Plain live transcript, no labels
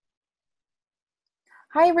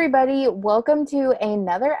Hi, everybody. Welcome to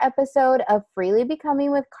another episode of Freely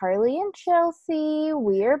Becoming with Carly and Chelsea.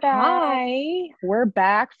 We're back. Hi, we're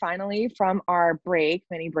back finally from our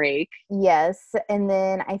mini break. Yes. And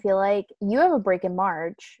then I feel like you have a break in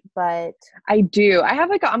March, but I do. I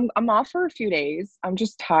have I'm off for a few days. I'm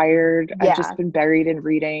just tired. I've yeah. just been buried in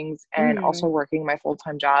readings and hmm also working my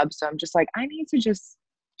full-time job. So I'm just like, I need to just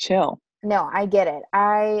chill. No, I get it.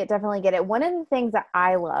 I definitely get it. One of the things that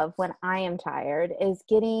I love when I am tired is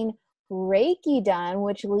getting Reiki done,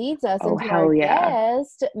 which leads us Oh, into our hell yeah.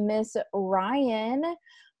 guest, Miss Ryan Hi.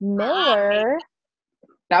 Miller.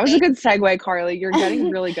 That was a Thank good segue, Carly. You're getting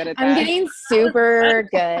I'm really good at that. getting that was super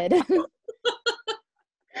good.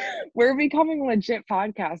 We're becoming legit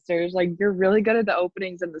podcasters. Like, you're really good at the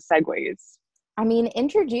openings and the segues. I mean,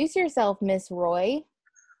 introduce yourself, Miss Roy.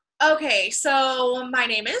 Okay, so my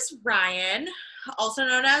name is Ryan, also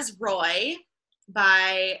known as Roy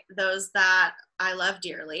by those that I love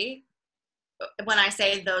dearly. When I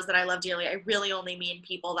say those that I love dearly, I really only mean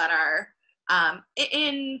people that are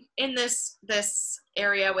in this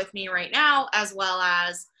area with me right now, as well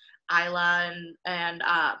as Isla and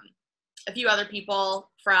a few other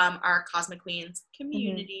people from our Cosmic Queens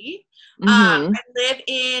community. Mm-hmm. I live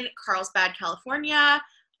in Carlsbad, California.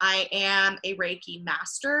 I am a Reiki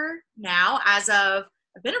master now. I've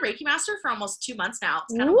been a Reiki master for almost 2 months now.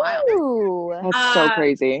 It's kind of wild. Ooh. That's so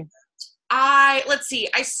crazy. Let's see.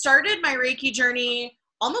 I started my Reiki journey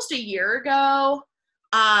almost a year ago.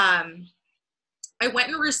 I went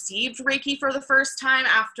and received Reiki for the first time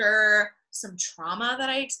after some trauma that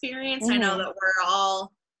I experienced. I know that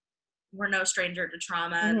we're no stranger to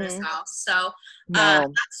trauma in this house. So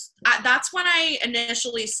No. that's when I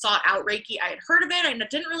initially sought out Reiki. I had heard of it. I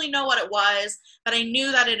didn't really know what it was, but I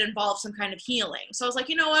knew that it involved some kind of healing. So I was like,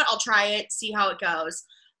 you know what? I'll try it, see how it goes.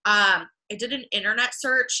 I did an internet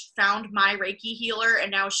search, found my Reiki healer,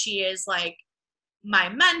 and now she is like my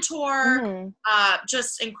mentor.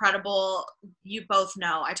 Just incredible. You both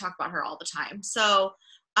know I talk about her all the time. So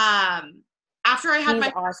after I had She's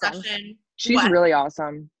my first awesome. session, She's really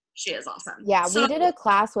awesome. she is awesome. Yeah, So, we did a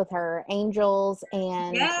class with her, Angels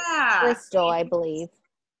and yeah. Crystal, I believe.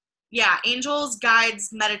 Yeah, angels, guides,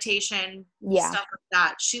 meditation, Yeah. stuff like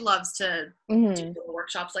that. She loves to hmm do little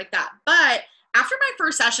workshops like that. But after my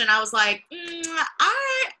first session, I was like,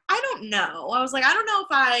 I don't know. I was like, I don't know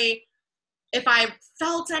if I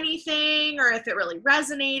felt anything or if it really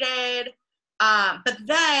resonated. But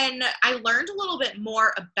then I learned a little bit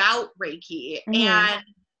more about Reiki and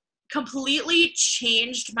completely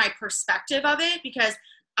changed my perspective of it, because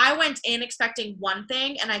I went in expecting one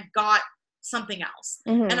thing and I got something else.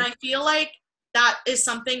 And I feel like that is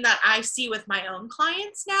something that I see with my own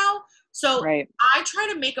clients now. So Right. I try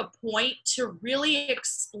to make a point to really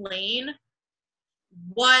explain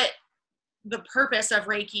what the purpose of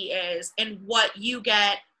Reiki is and what you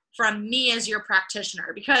get from me as your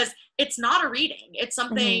practitioner, because it's not a reading. It's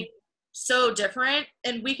something so different,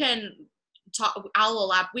 and we can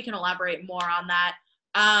elaborate more on that.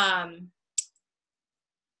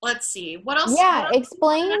 Let's see. What else? Yeah,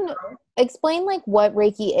 explain like what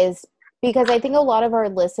Reiki is, because I think a lot of our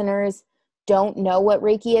listeners don't know what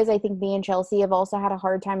Reiki is. I think me and Chelsea have also had a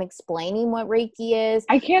hard time explaining what Reiki is.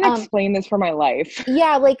 I can't explain this for my life.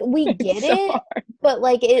 Yeah, like we get It's so it, hard. but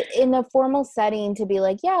like in a formal setting to be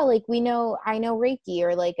like, yeah, like I know Reiki,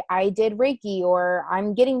 or like I did Reiki, or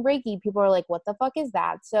I'm getting Reiki, people are like, what the fuck is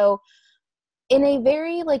that? So in a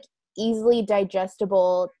very like easily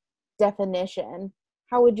digestible definition,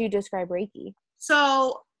 how would you describe Reiki?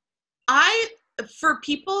 So for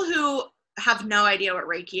people who have no idea what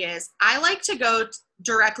Reiki is, I like to go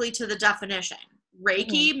directly to the definition.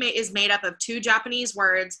 Reiki is made up of two Japanese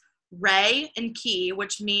words, rei and ki,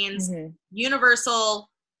 which means universal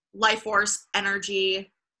life force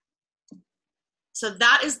energy. So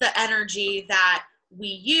that is the energy that we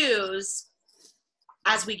use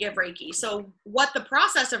as we give Reiki. So what the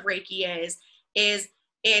process of Reiki is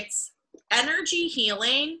it's energy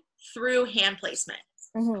healing through hand placement.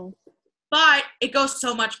 But it goes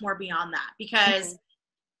so much more beyond that, because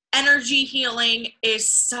energy healing is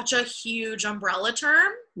such a huge umbrella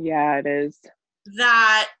term. Yeah, it is.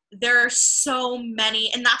 That there are so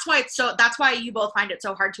many, and that's why you both find it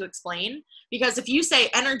so hard to explain, because if you say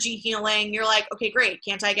energy healing, you're like, okay, great.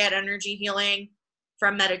 Can't I get energy healing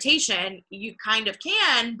from meditation? You kind of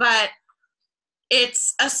can, but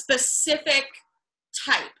it's a specific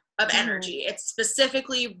type of energy. It's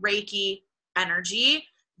specifically Reiki energy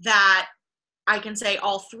that I can say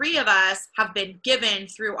all three of us have been given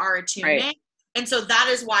through our attunement. Right. And so that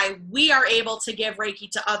is why we are able to give Reiki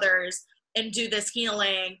to others and do this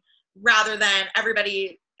healing, rather than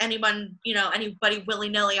everybody anyone, anybody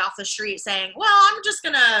willy-nilly off the street saying, well, I'm just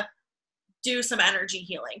gonna do some energy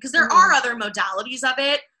healing, because there are other modalities of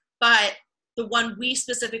it, but the one we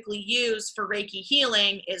specifically use for Reiki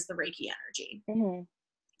healing is the Reiki energy.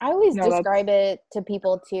 I always describe it to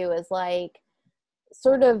people too as like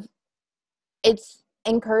sort of, it's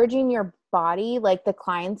encouraging your body, like the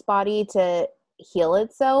client's body, to heal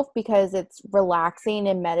itself, because it's relaxing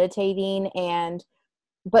and meditating,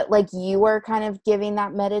 but like you are kind of giving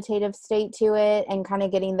that meditative state to it and kind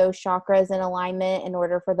of getting those chakras in alignment in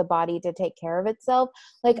order for the body to take care of itself.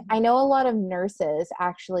 Like I know a lot of nurses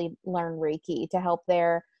actually learn Reiki to help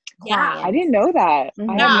their clients. I didn't know that. I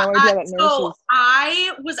had no idea that nurses. So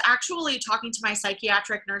I was actually talking to my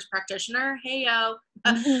psychiatric nurse practitioner,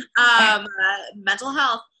 mental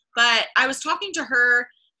health, but I was talking to her,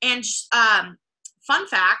 and fun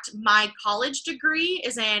fact, my college degree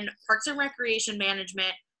is in Parks and Recreation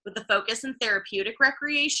Management with a focus in therapeutic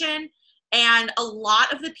recreation. And a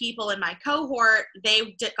lot of the people in my cohort,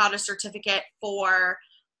 they got a certificate for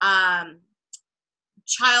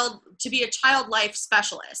to be a child life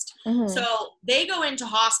specialist. So they go into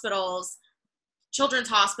hospitals, children's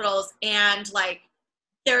hospitals, and like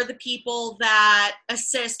they're the people that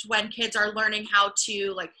assist when kids are learning how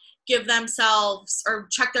to like give themselves or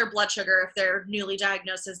check their blood sugar if they're newly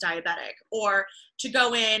diagnosed as diabetic, or to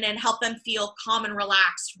go in and help them feel calm and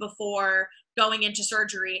relaxed before going into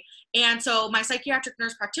surgery. And so my psychiatric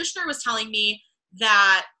nurse practitioner was telling me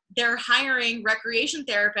that they're hiring recreation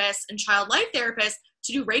therapists and child life therapists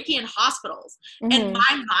to do Reiki in hospitals. And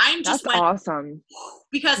my mind just went, awesome.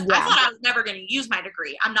 Because I thought I was never going to use my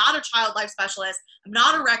degree. I'm not a child life specialist. I'm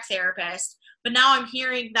not a rec therapist. But now I'm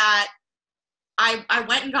hearing that I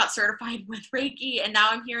went and got certified with Reiki, and now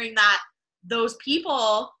I'm hearing that those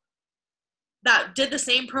people that did the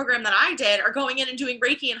same program that I did are going in and doing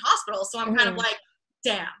Reiki in hospitals. So I'm kind of like,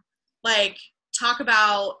 damn, like talk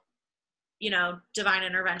about, divine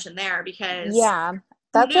intervention there, because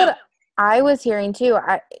that's what I was hearing too.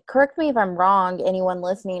 Correct me if I'm wrong, anyone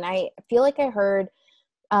listening. I feel like I heard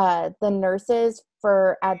the nurses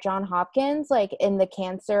at Johns Hopkins, like in the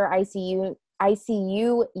cancer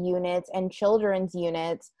ICU units and children's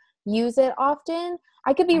units, use it often.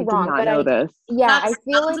 I could be wrong, but this. I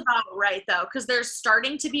feel like about right though, because there's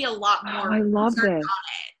starting to be a lot more. I love this.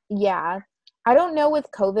 Yeah. I don't know with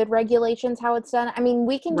COVID regulations how it's done. I mean,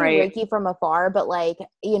 we can do Reiki from afar, but like,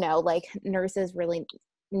 like nurses really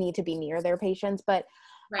need to be near their patients. But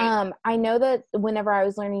I know that whenever I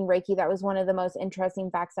was learning Reiki, that was one of the most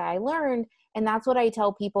interesting facts that I learned. And that's what I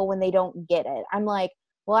tell people when they don't get it. I'm like,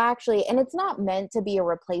 well, actually, and it's not meant to be a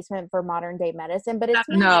replacement for modern day medicine, but it's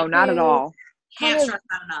not at all. Can't stress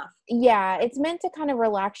that enough. Yeah, it's meant to kind of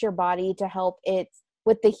relax your body to help it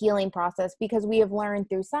with the healing process, because we have learned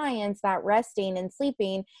through science that resting and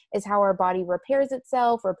sleeping is how our body repairs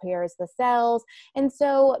itself, repairs the cells. And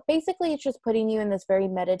so basically it's just putting you in this very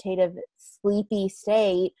meditative, sleepy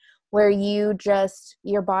state where your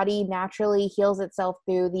body naturally heals itself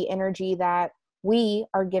through the energy that we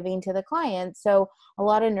are giving to the client. So a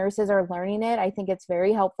lot of nurses are learning it. I think it's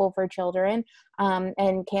very helpful for children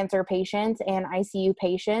and cancer patients and ICU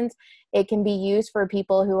patients. It can be used for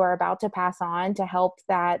people who are about to pass on to help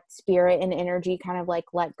that spirit and energy kind of like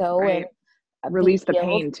let go and release the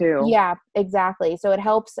pain too. Yeah, exactly. So it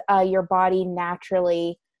helps your body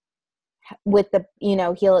naturally with the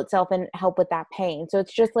heal itself and help with that pain. So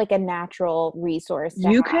it's just like a natural resource.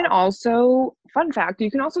 Can also, fun fact,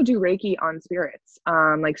 you can also do Reiki on spirits,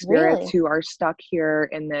 like spirits who are stuck here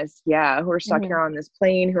in this, who are stuck here on this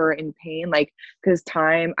plane, who are in pain, like, because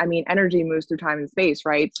energy moves through time and space,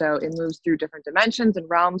 right? So it moves through different dimensions and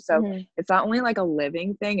realms. So it's not only like a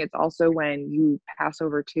living thing, it's also when you pass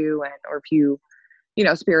over to, or if you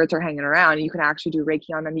spirits are hanging around, you can actually do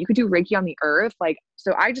Reiki on them. You could do Reiki on the earth. Like,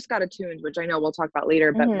 so I just got attuned, which I know we'll talk about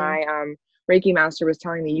later, but my Reiki master was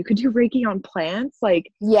telling me you could do Reiki on plants.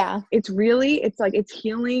 Like, it's like, it's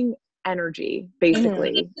healing energy,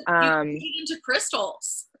 basically. You can get into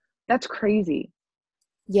crystals. That's crazy.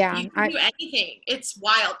 Yeah. You can do anything. It's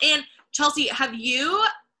wild. And Chelsea,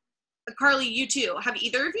 Carly, you too, have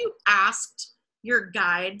either of you asked your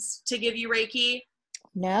guides to give you Reiki?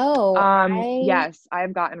 No. Yes, I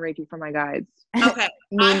have gotten Reiki from my guides. Okay.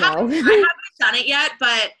 I haven't done it yet,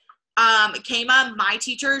 but Kema, my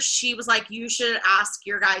teacher, she was like, you should ask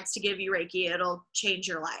your guides to give you Reiki. It'll change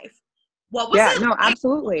your life. What was it? No,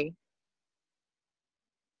 absolutely.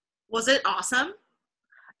 Was it awesome?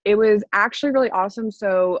 It was actually really awesome.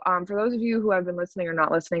 So for those of you who have been listening or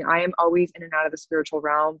not listening, I am always in and out of the spiritual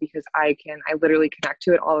realm because I literally connect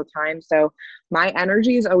to it all the time. So my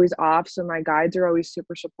energy is always off. So my guides are always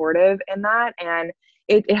super supportive in that. And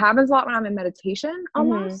it happens a lot when I'm in meditation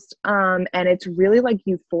almost. And it's really like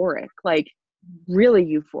euphoric, like really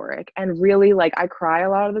euphoric, and really like I cry a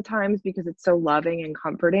lot of the times because it's so loving and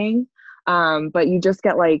comforting. But you just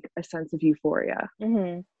get like a sense of euphoria.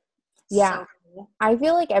 Yeah. So cool. I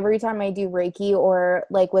feel like every time I do Reiki, or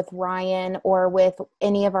like with Ryan or with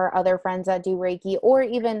any of our other friends that do Reiki, or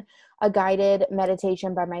even a guided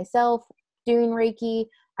meditation by myself doing Reiki,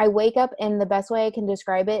 I wake up and the best way I can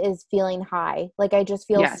describe it is feeling high. Like I just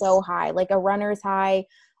feel so high, like a runner's high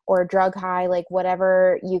or a drug high, like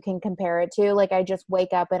whatever you can compare it to. Like I just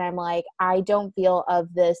wake up and I'm like, I don't feel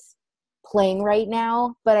of this plane right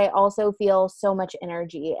now, but I also feel so much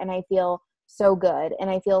energy and I feel so good and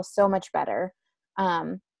I feel so much better.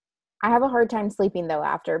 I have a hard time sleeping though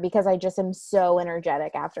after, because I just am so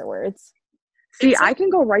energetic afterwards. See, I can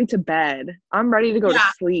go right to bed. I'm ready to go to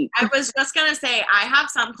sleep. I was just going to say, I have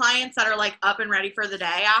some clients that are like up and ready for the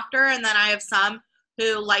day after. And then I have some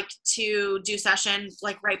who like to do sessions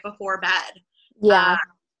like right before bed. Yeah.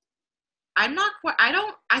 I'm not quite,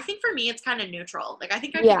 I think for me, it's kind of neutral. Like I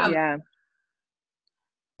think I can go. Yeah.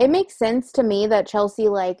 It makes sense to me that Chelsea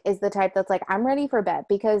like is the type that's like, I'm ready for bed,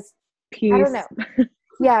 because Peace. I don't know.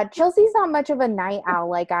 Yeah, Chelsea's not much of a night owl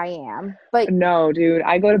like I am. But no, dude,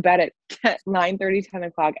 I go to bed at 9:30, 10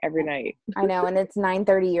 o'clock every night. I know, and it's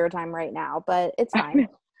 9:30 your time right now, but it's fine.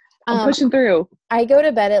 I'm pushing through. I go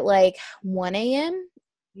to bed at like 1 a.m.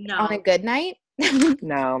 on a good night.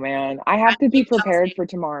 No, man. I have to be prepared for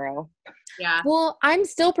tomorrow. Yeah. Well, I'm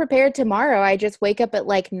still prepared tomorrow. I just wake up at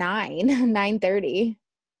like 9:30.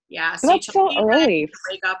 Yeah. So that's so early.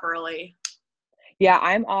 Wake up early. Yeah,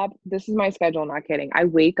 I'm up. This is my schedule, not kidding. I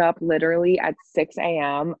wake up literally at 6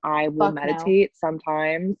 a.m. I will meditate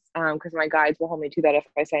sometimes, because my guides will hold me to that if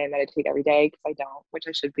I say I meditate every day, because I don't, which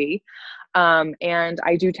I should be. And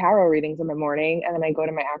I do tarot readings in the morning, and then I go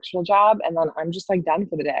to my actual job, and then I'm just like done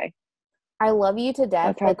for the day. I love you to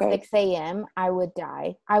death, but 6 a.m. I would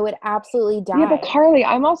die. I would absolutely die. Yeah, but Carly,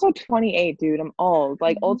 I'm also 28, dude. I'm old.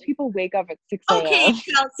 Like, old people wake up at 6 a.m. Okay,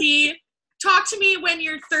 Chelsea. Talk to me when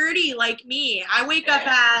you're 30 like me. I wake up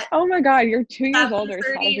at oh my god, you're 2 years older. It's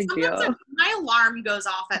not a big deal. My alarm goes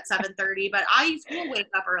off at 7:30, but I will wake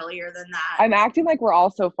up earlier than that. I'm acting like we're all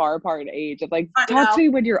so far apart in age. I'm like, talk to me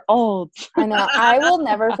when you're old. I know. I will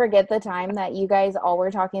never forget the time that you guys all were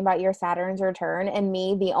talking about your Saturn's return, and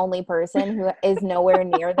me, the only person who is nowhere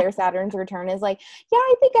near their Saturn's return, is like, yeah,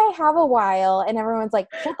 I think I have a while. And everyone's like,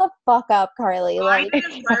 shut the fuck up, Carly. I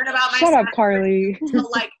didn't learn about my shut up, Carly. until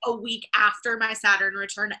like a week after my Saturn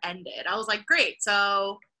return ended. I was like, great.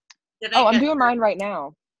 So I'm doing mine right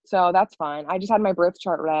now. So that's fine. I just had my birth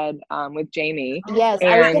chart read with Jamie. Yes,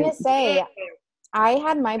 I was going to say, I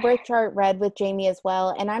had my birth chart read with Jamie as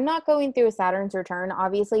well. And I'm not going through a Saturn's return,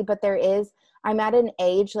 obviously, but I'm at an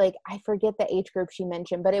age, like, I forget the age group she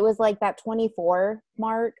mentioned, but it was like that 24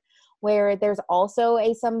 mark where there's also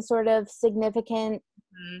some sort of significant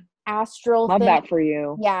astral Love thing. that for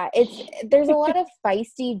you. Yeah, there's a lot of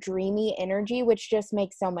feisty, dreamy energy, which just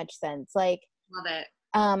makes so much sense. Like, love it.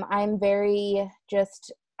 I'm very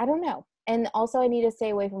I don't know. And also I need to stay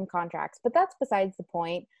away from contracts, but that's besides the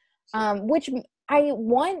point. Which I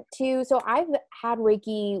want to, so I've had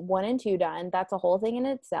Reiki 1 and 2 done. That's a whole thing in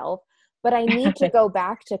itself, but I need to go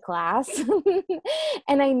back to class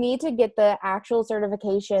and I need to get the actual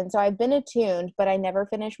certification. So I've been attuned, but I never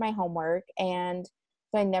finished my homework. And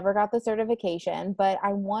so I never got the certification, but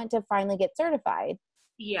I want to finally get certified.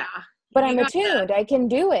 Yeah. But I'm attuned. I can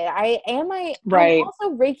do it. I'm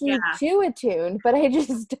also Reiki 2 attuned, but I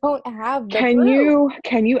just don't have the proof.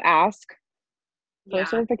 Can you ask for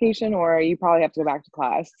certification, or you probably have to go back to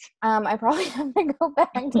class? I probably have to go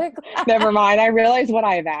back to class. Never mind. I realized what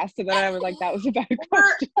I've asked, and then I was like, that was a bad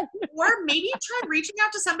question. Or maybe try reaching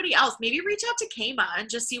out to somebody else. Maybe reach out to Kama and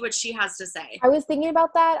just see what she has to say. I was thinking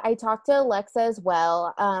about that. I talked to Alexa as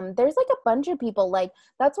well. There's like a bunch of people. Like,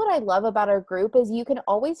 that's what I love about our group, is you can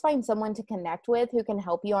always find someone to connect with who can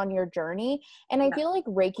help you on your journey. And I feel like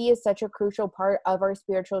Reiki is such a crucial part of our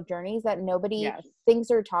spiritual journeys that nobody thinks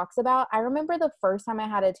or talks about. I remember the first time I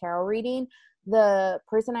had a tarot reading, the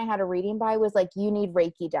person I had a reading by was like, you need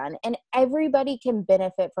Reiki done. And everybody can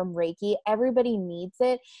benefit from Reiki. Everybody needs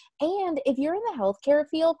it. And if you're in the healthcare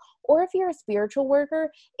field, or if you're a spiritual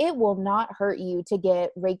worker, it will not hurt you to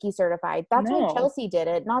get Reiki certified. That's why Chelsea did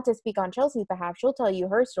it. Not to speak on Chelsea's behalf. She'll tell you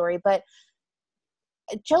her story, but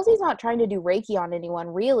Chelsea's not trying to do Reiki on anyone,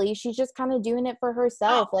 really. She's just kind of doing it for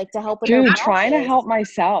herself, like to help with her practice. Trying to help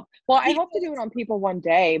myself. Well, I hope to do it on people one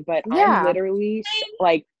day, but I'm literally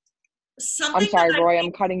like, I'm sorry, Roy,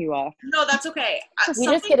 I'm cutting you off. No, that's okay. We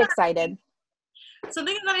just get excited.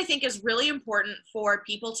 something that I think is really important for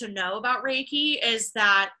people to know about Reiki is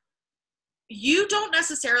that you don't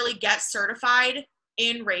necessarily get certified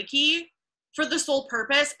in Reiki for the sole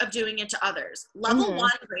purpose of doing it to others. Level 1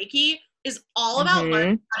 Reiki is all about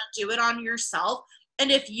learning how to do it on yourself.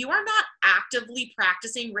 And if you are not actively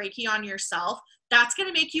practicing Reiki on yourself, that's going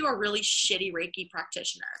to make you a really shitty Reiki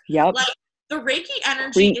practitioner. Yep. Like, the Reiki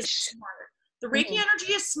energy is smart. The Reiki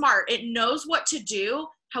energy is smart. It knows what to do.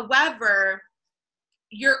 However,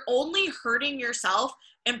 you're only hurting yourself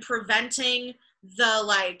and preventing the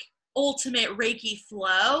like ultimate Reiki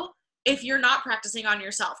flow if you're not practicing on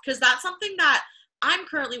yourself. Because that's something that I'm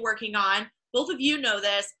currently working on. Both of you know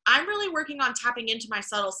this. I'm really working on tapping into my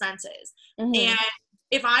subtle senses. And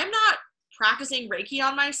if I'm not practicing Reiki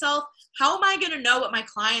on myself, how am I going to know what my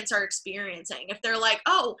clients are experiencing? If they're like,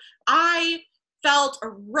 oh, I felt a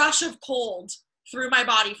rush of cold through my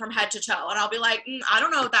body from head to toe. And I'll be like, I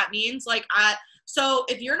don't know what that means. So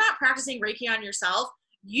if you're not practicing Reiki on yourself,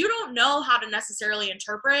 you don't know how to necessarily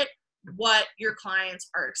interpret what your clients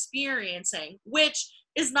are experiencing, which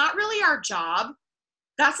is not really our job.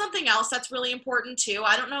 That's something else that's really important too.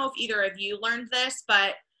 I don't know if either of you learned this,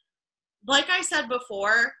 but like I said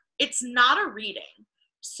before, it's not a reading.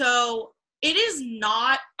 So it is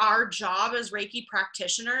not our job as Reiki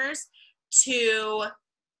practitioners to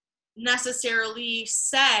necessarily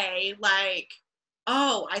say like,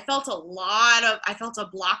 oh, I felt a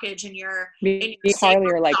blockage in your Carly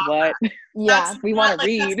are like, what? Yeah, we want to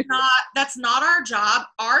read. That's not our job.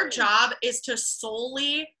 Our job is to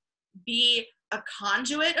solely be a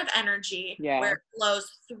conduit of energy where it flows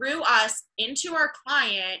through us into our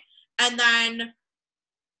client. And then,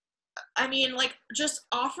 I mean, like, just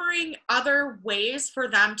offering other ways for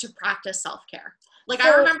them to practice self-care. Like,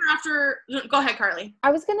 I remember go ahead, Carly.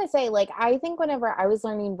 I was going to say, like, I think whenever I was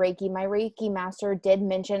learning Reiki, my Reiki master did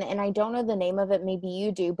mention, and I don't know the name of it, maybe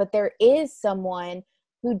you do, but there is someone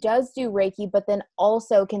who does do Reiki, but then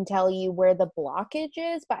also can tell you where the blockage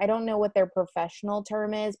is, but I don't know what their professional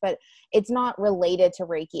term is, but it's not related to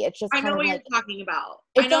Reiki. It's just I know what you're talking about.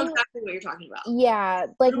 I know exactly what you're talking about. Yeah,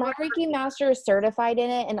 like my Reiki master is certified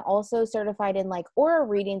in it and also certified in like aura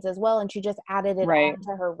readings as well, and she just added it on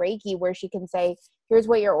to her Reiki where she can say, here's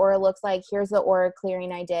what your aura looks like, here's the aura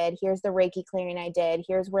clearing I did, here's the Reiki clearing I did,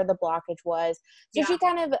 here's where the blockage was. So she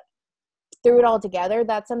kind of threw it all together.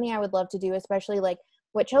 That's something I would love to do, especially like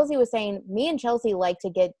what Chelsea was saying. Me and Chelsea like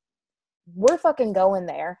to we're fucking going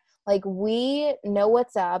there. Like, we know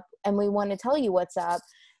what's up and we want to tell you what's up.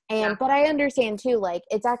 And but I understand too, like,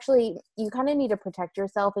 it's actually, you kind of need to protect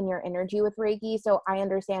yourself and your energy with Reiki. So I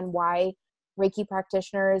understand why Reiki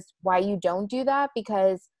practitioners, why you don't do that,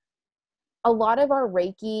 because a lot of our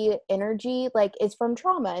Reiki energy, like, is from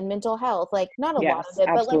trauma and mental health. Like, not a lot of it,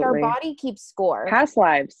 but like our body keeps score. Past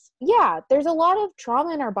lives. Yeah, there's a lot of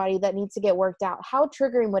trauma in our body that needs to get worked out. How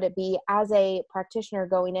triggering would it be as a practitioner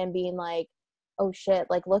going in being like, oh shit,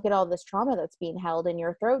 like, look at all this trauma that's being held in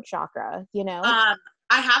your throat chakra, you know? I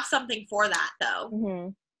have something for that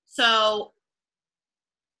though. So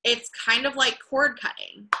it's kind of like cord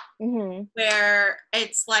cutting, where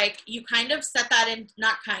it's like you kind of set that in,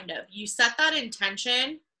 you set that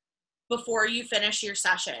intention before you finish your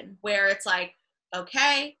session, where it's like,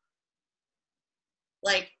 okay,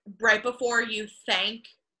 like right before you thank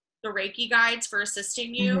the Reiki guides for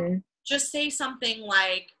assisting you, just say something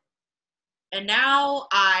like, and now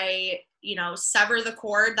I, sever the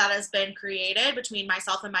cord that has been created between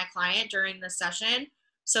myself and my client during this session,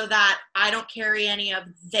 so that I don't carry any of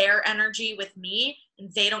their energy with me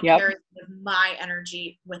and they don't carry any of my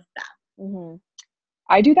energy with them.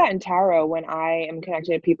 I do that in tarot. When I am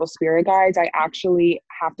connected to people's spirit guides, I actually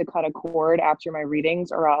have to cut a cord after my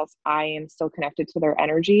readings, or else I am still connected to their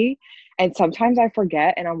energy. And sometimes I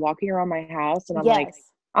forget and I'm walking around my house and I'm like,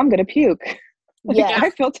 I'm going to puke. I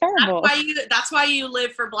feel terrible. That's why you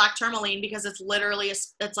live for black tourmaline, because it's literally,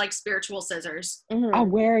 it's like spiritual scissors. I'm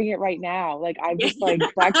wearing it right now. Like, I'm just like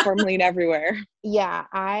black tourmaline everywhere. Yeah,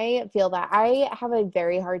 I feel that. I have a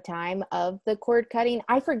very hard time of the cord cutting.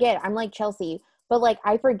 I forget. I'm like Chelsea, but like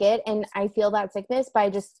I forget and I feel that sickness, but I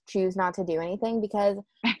just choose not to do anything because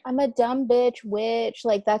I'm a dumb bitch witch.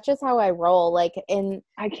 Like, that's just how I roll. Like, and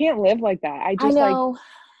I can't live like that. I know.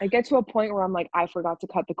 I get to a point where I'm like, I forgot to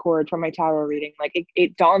cut the cord from my tarot reading. Like,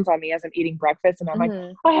 it dawns on me as I'm eating breakfast and I'm like,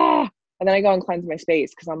 and then I go and cleanse my space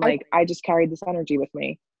because I'm like, I just carried this energy with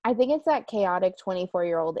me. I think it's that chaotic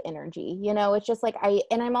 24-year-old energy, it's just like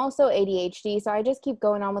I'm also ADHD. So I just keep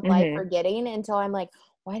going on with life, forgetting until I'm like,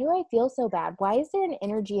 why do I feel so bad? Why is there an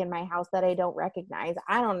energy in my house that I don't recognize?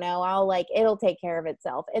 I don't know. It'll take care of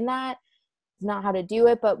itself. And that It's not how to do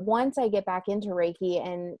it. But once I get back into Reiki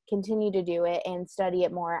and continue to do it and study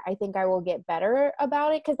it more, I think I will get better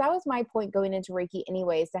about it, because that was my point going into Reiki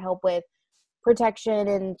anyways, to help with protection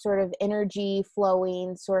and sort of energy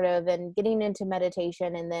flowing sort of, and getting into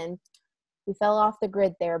meditation. And then we fell off the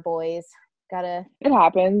grid there, boys. It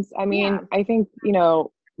happens. I mean, Yeah. I think, you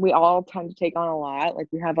know, we all tend to take on a lot. Like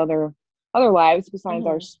we have other lives besides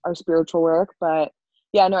our spiritual work. But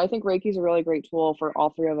yeah, no, I think Reiki is a really great tool for all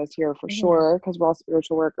three of us here for sure, because we're all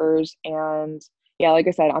spiritual workers. And yeah, like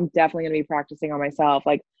I said, I'm definitely going to be practicing on myself.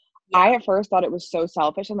 Like I at first thought it was so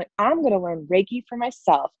selfish. I'm like, I'm going to learn Reiki for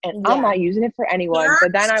myself and I'm not using it for anyone.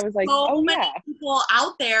 But then I was like, oh many yeah, people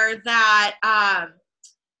out there that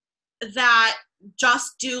that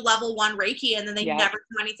just do level 1 Reiki and then they never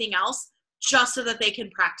do anything else just so that they can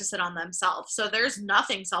practice it on themselves. So there's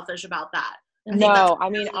nothing selfish about that. I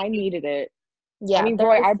mean, I needed it. Yeah, I mean,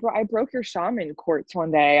 boy, I broke your shaman quartz one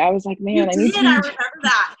day. I was like, man, I need to I remember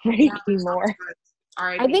that. Reiki more.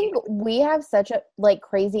 I think we have such a like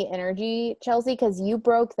crazy energy, Chelsea, because you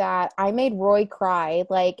broke that. I made Roy cry.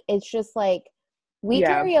 Like, it's just like we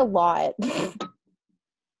carry a lot.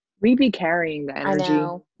 We be carrying the energy. I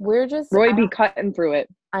know. We're just Roy be cutting through it.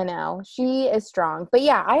 I know. She is strong. But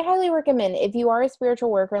yeah, I highly recommend, if you are a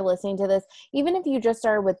spiritual worker listening to this, even if you just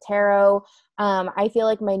started with tarot, I feel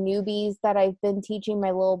like my newbies that I've been teaching,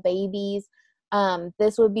 my little babies,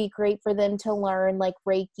 this would be great for them to learn, like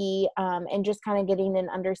Reiki, and just kind of getting an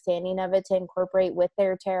understanding of it to incorporate with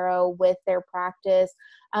their tarot, with their practice.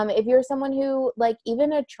 If you're someone who, like,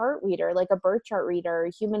 even a chart reader, like a birth chart reader,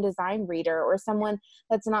 a human design reader, or someone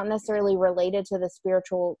that's not necessarily related to the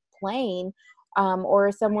spiritual plane,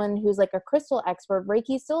 or someone who's like a crystal expert,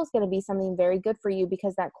 Reiki still is going to be something very good for you,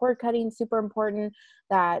 because that cord cutting is super important.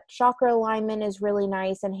 That chakra alignment is really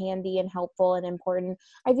nice and handy and helpful and important.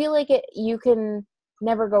 I feel like you can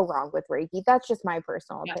never go wrong with Reiki. That's just my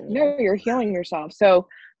personal opinion. No, you're healing yourself. So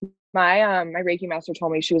my Reiki master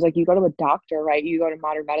told me, she was like, you go to a doctor, right? You go to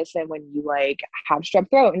modern medicine when you like have strep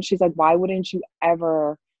throat. And she's like, why wouldn't you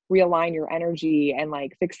ever realign your energy and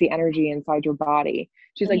like fix the energy inside your body?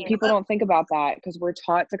 She's like, people don't think about that because we're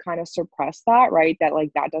taught to kind of suppress that, right? That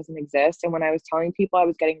like that doesn't exist. And when I was telling people I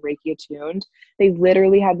was getting Reiki attuned, they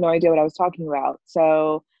literally had no idea what I was talking about.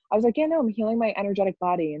 So I was like, yeah, no, I'm healing my energetic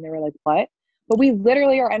body. And they were like, what? But we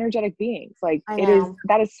literally are energetic beings. Like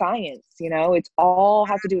that is science, you know, it's all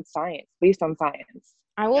has to do with science, based on science.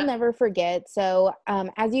 I will never forget. So,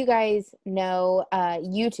 as you guys know,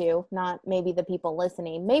 you two, not maybe the people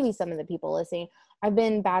listening, maybe some of the people listening, I've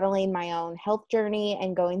been battling my own health journey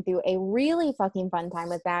and going through a really fucking fun time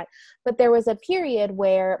with that. But there was a period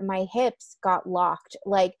where my hips got locked.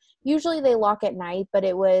 Like, usually they lock at night, but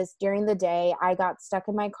it was during the day. I got stuck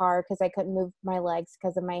in my car because I couldn't move my legs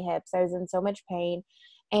because of my hips. I was in so much pain.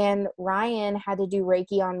 And Ryan had to do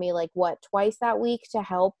Reiki on me, like, twice that week to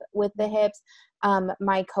help with the hips.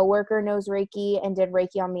 My coworker knows Reiki and did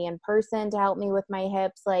Reiki on me in person to help me with my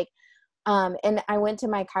hips. Like, and I went to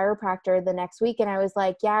my chiropractor the next week and I was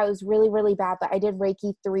like, yeah, it was really, really bad, but I did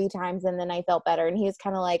Reiki 3 times and then I felt better. And he was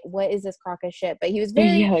kind of like, what is this crock of shit? But he was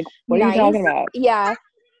very like, what nice. are you talking about? Yeah.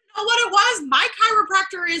 Know what it was? My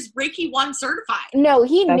chiropractor is Reiki 1 certified. No,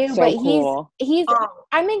 he That's knew, so but cool. he's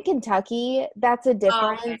I'm in Kentucky. That's a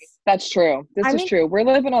difference. Okay. That's true. This is true. We're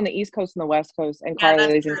living on the East Coast and the West Coast, and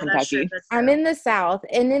Carly's in Kentucky. That's true. I'm in the South,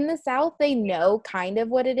 and in the South they know kind of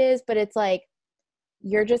what it is, but it's like,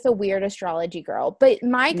 you're just a weird astrology girl. But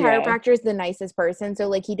my chiropractor is the nicest person, so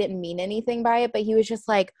like he didn't mean anything by it, but he was just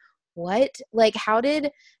like, what? Like, how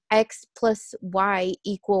did X plus Y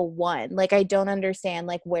equal 1? Like, I don't understand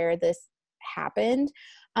like where this happened,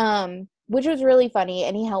 which was really funny,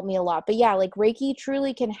 and he helped me a lot. But yeah, like Reiki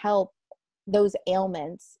truly can help those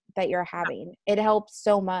ailments that you're having. It helps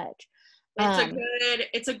so much.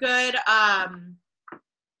 It's a good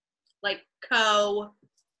like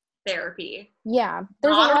co-therapy. Yeah,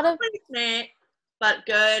 there's Not a lot of replacement, but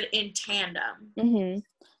good in tandem.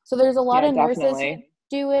 So there's a lot of nurses definitely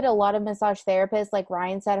do it, a lot of massage therapists. Like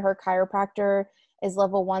Ryan said, her chiropractor is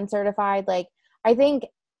level 1 certified. Like, I think,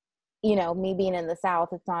 you know, me being in the South,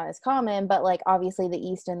 it's not as common, but like obviously the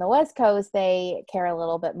East and the West Coast, they care a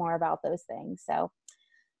little bit more about those things. So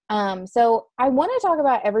so I want to talk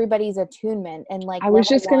about everybody's attunement and like, I was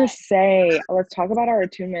just going to say, let's talk about our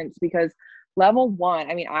attunements, because level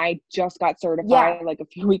 1, I mean, I just got certified like a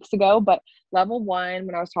few weeks ago, but level 1,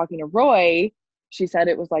 when I was talking to Roy, she said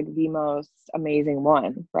it was like the most amazing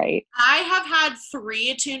one, right? I have had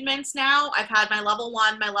 3 attunements now. I've had my level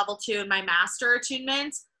 1, my level 2, and my master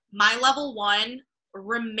attunements. My level 1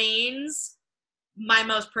 remains my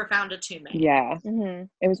most profound attunement. Yeah.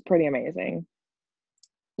 It was pretty amazing.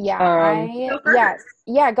 Yeah, Go first.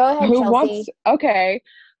 yeah, go ahead, Who wants? Chelsea. Okay.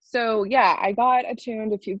 So yeah, I got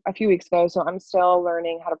attuned a few weeks ago. So I'm still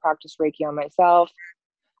learning how to practice Reiki on myself.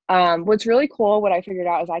 What's really cool, what I figured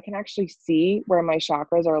out is I can actually see where my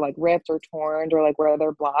chakras are like ripped or torn or like where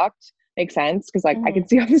they're blocked. Makes sense because like I can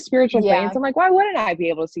see on the spiritual plane. Yeah. So I'm like, why wouldn't I be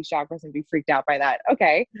able to see chakras and be freaked out by that?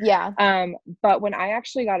 Okay. Yeah. But when I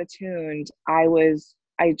actually got attuned, I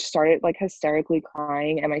started like hysterically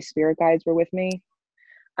crying and my spirit guides were with me.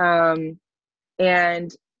 And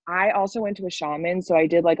I also went to a shaman, so I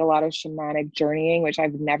did like a lot of shamanic journeying, which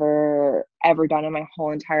I've never ever done in my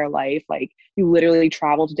whole entire life. Like you literally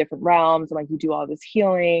travel to different realms and like you do all this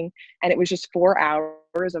healing, and it was just 4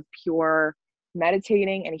 hours of pure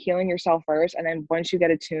meditating and healing yourself first. And then once you get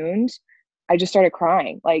attuned, I just started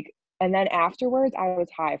crying. Like, and then afterwards, I was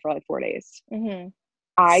high for like 4 days. Mm-hmm.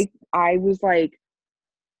 I was like,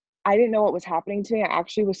 I didn't know what was happening to me. I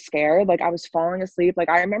actually was scared. Like I was falling asleep. Like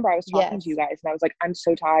I remember I was talking to you guys and I was like, I'm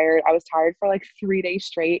so tired. I was tired for like 3 days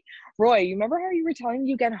straight. Roy, you remember how you were telling me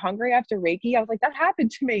you get hungry after Reiki? I was like, that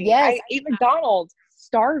happened to me. Yes. I ate McDonald's,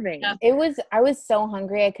 starving. I was so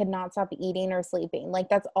hungry. I could not stop eating or sleeping. Like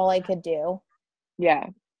that's all I could do. Yeah.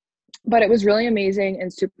 But it was really amazing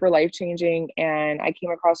and super life-changing. And I came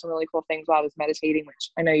across some really cool things while I was meditating, which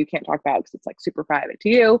I know you can't talk about because it's like super private to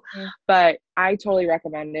you, but I totally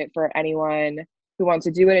recommend it for anyone who wants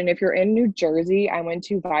to do it. And if you're in New Jersey, I went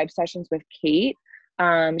to vibe sessions with Kate.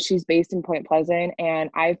 She's based in Point Pleasant, and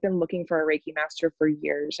I've been looking for a Reiki master for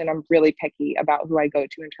years, and I'm really picky about who I go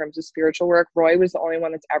to in terms of spiritual work. Roy was the only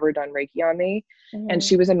one that's ever done Reiki on me, and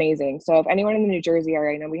she was amazing. So if anyone in the New Jersey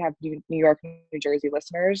area, I know we have New York, New Jersey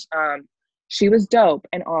listeners, she was dope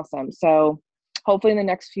and awesome. So hopefully in the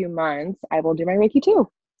next few months, I will do my Reiki too.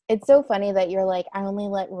 It's so funny that you're like, I only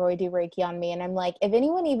let Roy do Reiki on me. And I'm like, if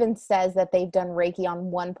anyone even says that they've done Reiki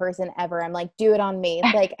on one person ever, I'm like, do it on me.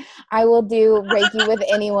 Like, I will do Reiki with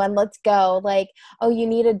anyone. Let's go. Like, oh, you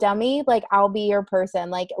need a dummy? Like, I'll be your person.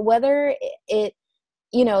 Like, whether it,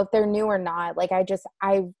 you know, if they're new or not, like,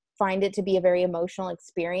 I find it to be a very emotional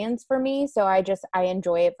experience for me. So I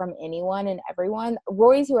enjoy it from anyone and everyone.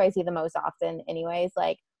 Roy's who I see the most often anyways.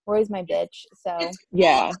 Like, Roy's my bitch. So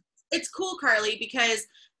yeah. It's cool, Carly, because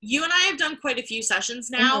you and I have done quite a few sessions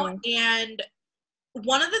now, and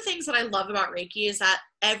one of the things that I love about Reiki is that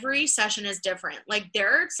every session is different. Like there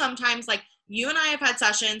are sometimes like you and I have had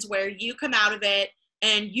sessions where you come out of it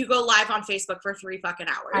and you go live on Facebook for 3 fucking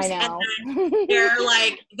hours. I know.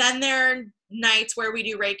 And then there are nights where we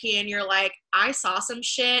do Reiki and you're like, I saw some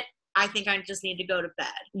shit. I think I just need to go to bed.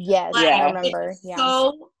 Yes, like, I remember. It's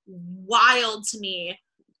so wild to me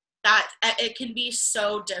that it can be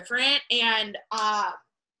so different. And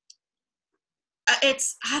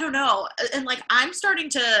it's, I don't know. And like, I'm starting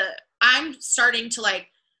to like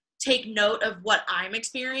take note of what I'm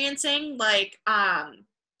experiencing. Like,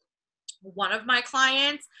 one of my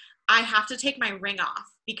clients, I have to take my ring off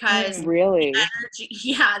because really,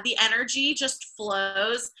 the energy just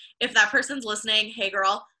flows. If that person's listening, hey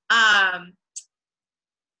girl, I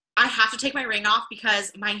have to take my ring off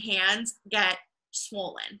because my hands get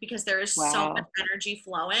swollen because there is so much energy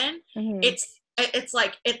flowing. It's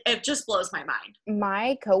like it just blows my mind.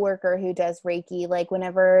 My coworker who does Reiki, like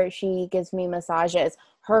whenever she gives me massages,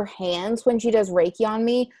 her hands when she does Reiki on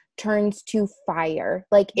me turns to fire.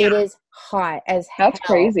 Like it is hot as hell. That's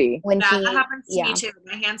crazy. When that happens to me too.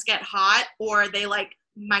 My hands get hot or they like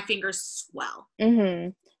my fingers swell.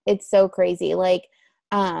 It's so crazy. Like,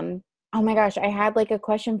 oh my gosh, I had like a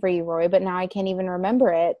question for you, Roy, but now I can't even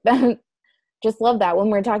remember it. Just love that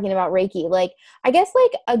when we're talking about Reiki. Like, I guess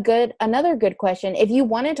like another good question, if you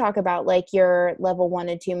want to talk about like your level 1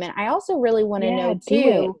 attunement, I also really want to know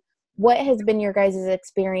too, what has been your guys'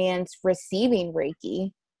 experience receiving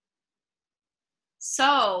Reiki?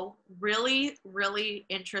 So really, really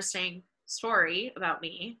interesting story about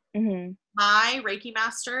me. My Reiki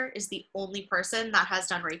master is the only person that has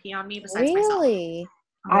done Reiki on me besides myself.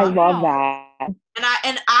 I love that.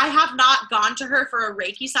 And I have not gone to her for a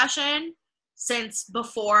Reiki session since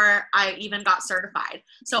before I even got certified.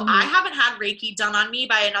 So I haven't had Reiki done on me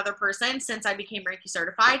by another person since I became Reiki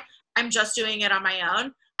certified. I'm just doing it on my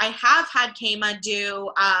own. I have had Kema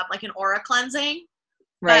do like an aura cleansing.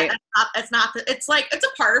 Right. But it's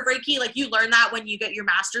a part of Reiki. Like you learn that when you get your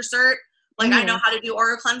master cert. Like I know how to do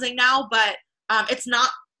aura cleansing now, but it's not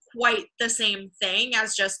quite the same thing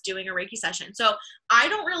as just doing a Reiki session. So I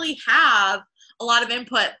don't really have a lot of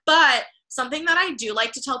input, but something that I do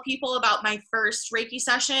like to tell people about my first Reiki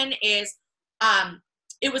session is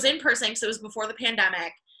it was in person because it was before the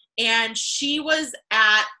pandemic, and she was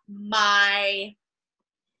at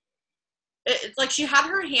she had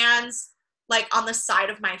her hands like on the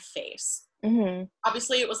side of my face. Mm-hmm.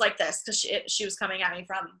 Obviously it was like this because she was coming at me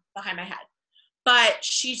from behind my head. But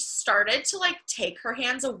she started to like take her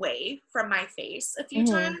hands away from my face a few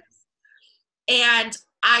Mm-hmm. times. And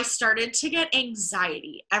I started to get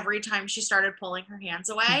anxiety every time she started pulling her hands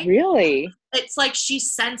away. Really? It's like she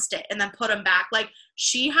sensed it and then put them back. Like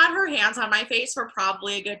she had her hands on my face for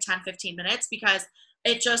probably a good 10-15 minutes because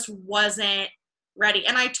it just wasn't ready.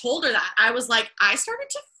 And I told her that. I was like, I started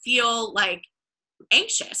to feel like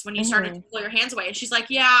anxious when you started to pull your hands away. And she's like,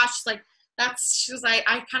 yeah. She was like,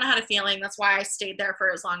 I kind of had a feeling. That's why I stayed there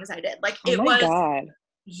for as long as I did. Like oh my God.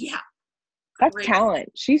 Yeah. That's Great.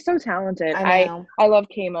 talent. She's so talented. I know. I love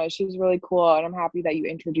Kama. She's really cool, and I'm happy that you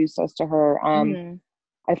introduced us to her. Mm-hmm.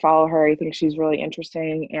 I follow her. I think she's really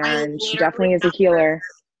interesting, and she definitely is a healer.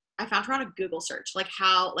 I found her on a Google search. Like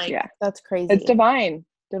how, like, yeah, that's crazy. It's divine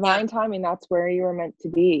timing. That's where you were meant to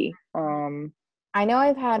be. I know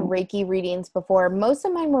I've had Reiki readings before. Most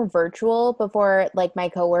of mine were virtual before, like, my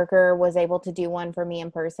coworker was able to do one for me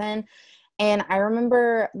in person. And I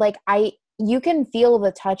remember, like, you can feel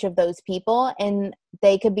the touch of those people, and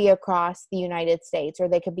they could be across the United States or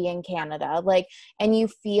they could be in Canada, like, and you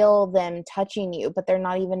feel them touching you, but they're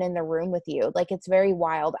not even in the room with you. Like, it's very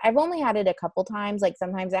wild. I've only had it a couple times. Like,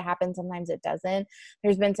 sometimes it happens, sometimes it doesn't.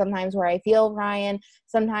 There's been some times where I feel Ryan,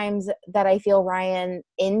 sometimes that I feel Ryan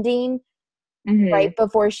ending right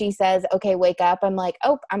before she says, okay, wake up. I'm like,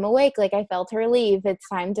 oh, I'm awake. Like, I felt her leave. It's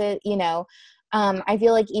time to, I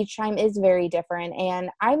feel like each time is very different, and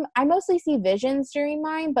I mostly see visions during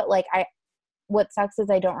mine, but like what sucks is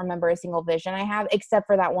I don't remember a single vision I have except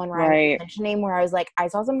for that one Ryan mentioning where I was like, I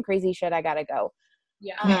saw some crazy shit. I gotta go.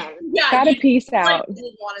 Yeah. Gotta peace out. Like,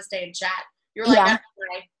 didn't want to stay in chat. You're like,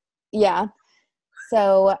 yeah.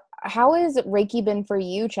 So how has Reiki been for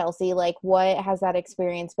you, Chelsea? Like, what has that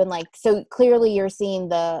experience been like? So clearly you're seeing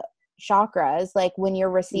the chakras. Like, when you're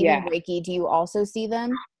receiving Reiki, do you also see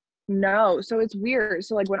them? No. So it's weird.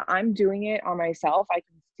 So like when I'm doing it on myself, I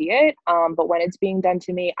can see it. But when it's being done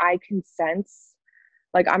to me, I can sense,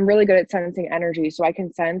 like, I'm really good at sensing energy. So I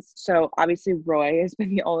can sense. So obviously Roy has been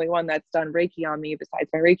the only one that's done Reiki on me besides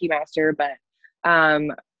my Reiki master. But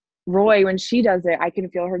Roy, when she does it, I can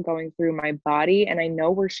feel her going through my body, and I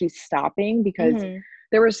know where she's stopping because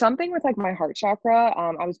there was something with like my heart chakra.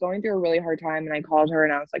 I was going through a really hard time, and I called her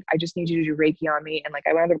and I was like, I just need you to do Reiki on me. And like,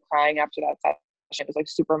 I wound up crying after that session. It was like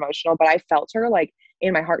super emotional, but I felt her like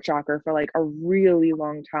in my heart chakra for like a really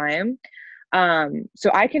long time.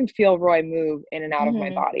 So I can feel Roy move in and out of my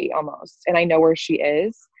body almost, and I know where she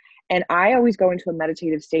is. And I always go into a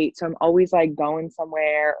meditative state. So I'm always like going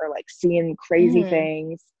somewhere or like seeing crazy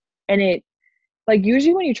things. And it, like,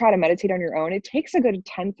 usually when you try to meditate on your own, it takes a good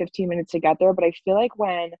 10-15 minutes to get there. But I feel like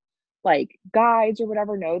when like guides or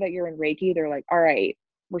whatever know that you're in Reiki, they're like, all right,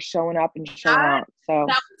 we're showing up and showing out. So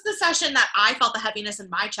that was the session that I felt the heaviness in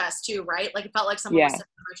my chest too, right? Like, it felt like someone was sitting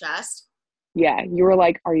on my chest. Yeah. You were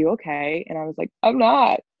like, are you okay? And I was like, I'm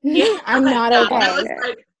not. Yeah, I'm not okay. I was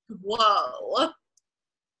like, whoa.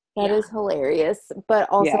 That is hilarious. But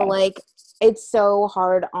also, like, it's so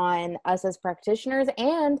hard on us as practitioners.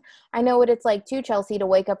 And I know what it's like too, Chelsea, to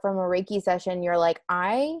wake up from a Reiki session. You're like,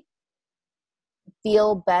 I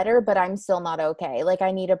feel better, but I'm still not okay. Like,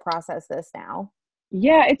 I need to process this now.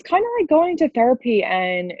 Yeah, it's kind of like going to therapy,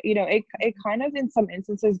 and it kind of in some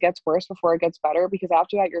instances gets worse before it gets better, because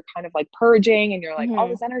after that you're kind of like purging and you're like, all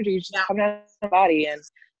this energy is just coming out of my body, and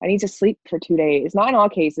I need to sleep for 2 days. Not in all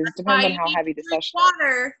cases, depends on how heavy the session is.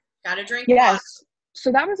 Water. Gotta drink water. So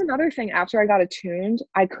that was another thing. After I got attuned,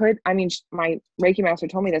 my Reiki master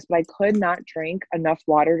told me this, but I could not drink enough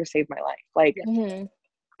water to save my life. Like,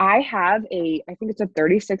 I have I think it's a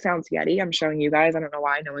 36-ounce Yeti. I'm showing you guys. I don't know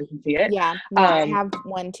why no one can see it. Yeah, no, I have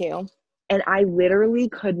one too. And I literally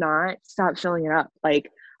could not stop filling it up. Like,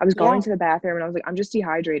 I was going to the bathroom and I was like, I'm just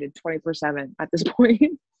dehydrated 24/7 at this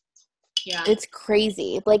point. Yeah. It's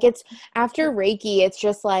crazy. Like, it's after Reiki, it's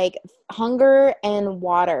just like hunger and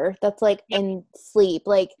water. That's like, and sleep.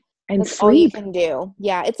 Like, and that's sleep. all you can do.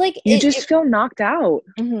 Yeah. It's like, you just feel knocked out.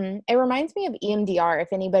 It reminds me of EMDR.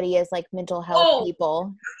 If anybody is like mental health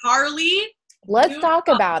people. Harley. Let's talk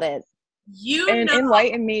about it.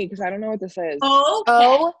 Enlighten me, because I don't know what this is.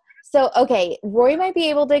 Okay. Roy might be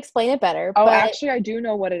able to explain it better. But actually, I do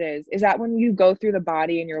know what it is. Is that when you go through the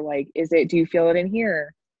body and you're like, do you feel it in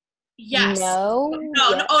here? Yes. No.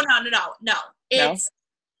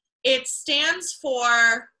 It stands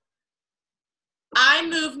for eye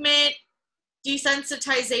movement,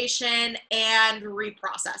 desensitization, and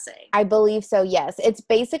reprocessing. I believe so, yes. It's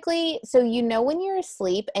basically, so when you're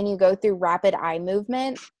asleep and you go through rapid eye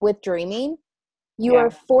movement with dreaming, you are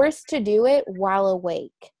forced to do it while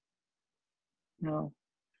awake. No.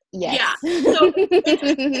 Yes. Yeah. So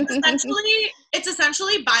it's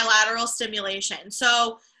essentially bilateral stimulation.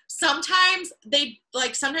 So sometimes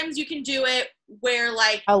sometimes you can do it where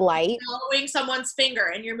like a light following someone's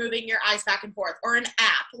finger and you're moving your eyes back and forth, or an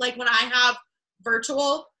app. Like when I have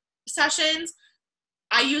virtual sessions,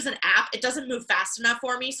 I use an app. It doesn't move fast enough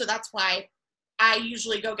for me, so that's why I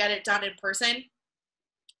usually go get it done in person,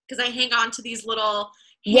 because I hang on to these little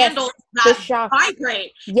handles that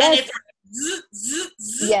vibrate. Yes. And it's zzz, zzz,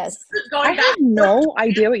 zzz, yes. Going I have no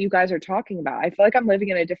idea what you guys are talking about. I feel like I'm living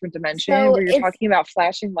in a different dimension where you're talking about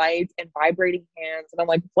flashing lights and vibrating hands. And I'm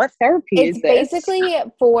like, what therapy is this? It's basically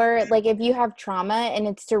for like if you have trauma, and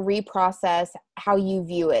it's to reprocess how you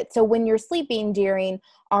view it. So when you're sleeping during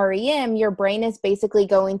REM, your brain is basically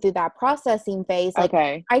going through that processing phase. Like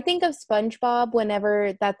I think of SpongeBob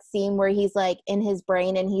whenever that scene where he's like in his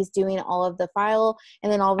brain and he's doing all of the file, and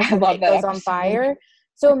then all of a sudden it goes on fire.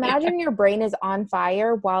 So imagine your brain is on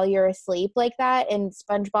fire while you're asleep like that, and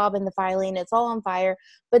SpongeBob and the filing, it's all on fire,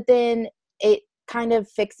 but then it kind of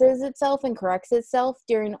fixes itself and corrects itself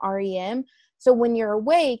during REM. So when you're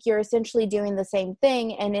awake, you're essentially doing the same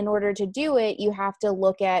thing. And in order to do it, you have to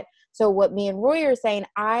look at, so what me and Roy are saying,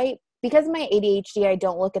 because of my ADHD, I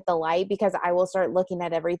don't look at the light because I will start looking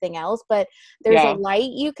at everything else. But there's a light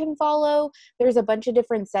you can follow. There's a bunch of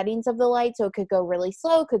different settings of the light. So it could go really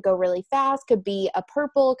slow, could go really fast, could be a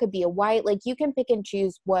purple, could be a white. Like you can pick and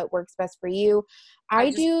choose what works best for you. I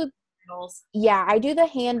do the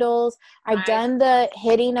handles. I've done the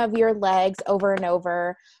hitting of your legs over and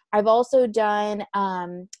over. I've also done,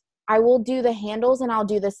 I will do the handles and I'll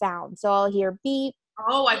do the sound. So I'll hear beep.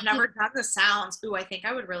 Oh, I've never done the sounds. Ooh, I think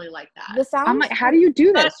I would really like that. The sounds. I'm like, how do you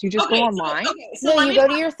do this? You just go online? So you go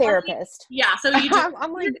to your therapist. So you do.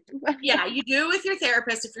 I'm like, you do with your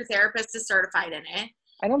therapist if your therapist is certified in it.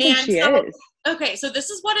 I don't think she is. Okay, so this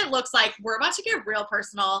is what it looks like. We're about to get real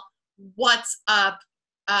personal. What's up,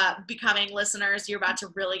 becoming listeners? You're about to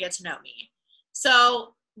really get to know me.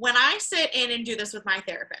 So when I sit in and do this with my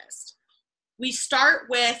therapist, we start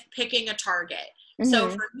with picking a target. Mm-hmm. So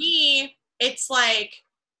for me, it's like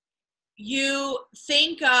you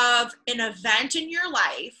think of an event in your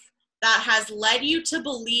life that has led you to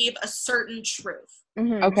believe a certain truth.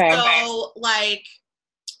 Mm-hmm. Okay. So like,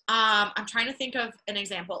 I'm trying to think of an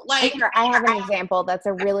example. Like, I have an example that's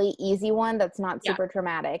a really easy one that's not super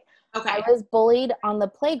traumatic. Okay. I was bullied on the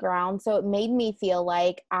playground, so it made me feel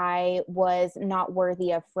like I was not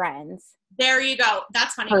worthy of friends. There you go.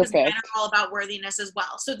 That's funny because men are all about worthiness as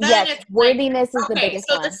well. So then it's worthiness is the biggest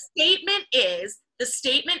one. So the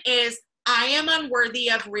statement is, I am unworthy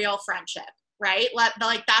of real friendship, right?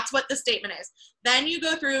 Like that's what the statement is. Then you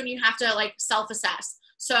go through and you have to like self-assess.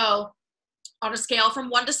 So on a scale from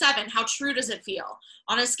 1 to 7, how true does it feel?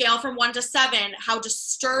 On a scale from 1 to 7, how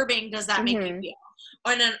disturbing does that make you feel?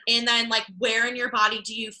 And then like, where in your body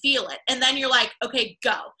do you feel it? And then you're like, okay,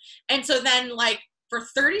 go. And so then like for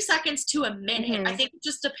 30 seconds to a minute, I think it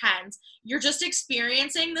just depends. You're just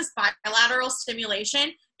experiencing this bilateral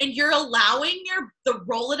stimulation, and you're allowing the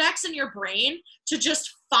Rolodex in your brain to just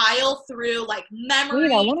file through like memory.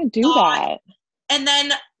 Wait, I want to do that. And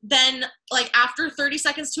then like after 30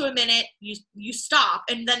 seconds to a minute, you stop.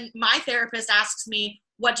 And then my therapist asks me,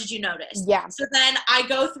 what did you notice? Yeah. So then I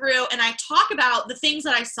go through and I talk about the things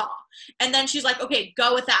that I saw. And then she's like, okay,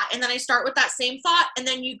 go with that. And then I start with that same thought. And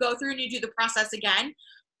then you go through and you do the process again.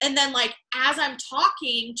 And then like, as I'm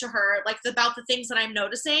talking to her, like about the things that I'm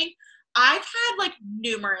noticing, I've had like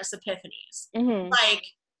numerous epiphanies. Mm-hmm. Like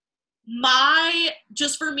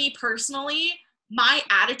just for me personally, my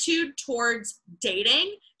attitude towards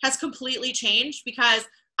dating has completely changed because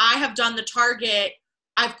I have done the target.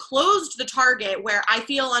 I've closed the target where I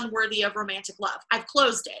feel unworthy of romantic love. I've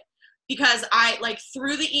closed it because I like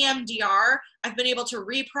through the EMDR, I've been able to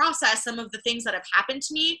reprocess some of the things that have happened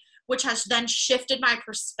to me, which has then shifted my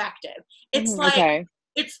perspective. It's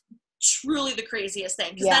it's truly the craziest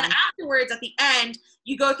thing. Because then afterwards, at the end,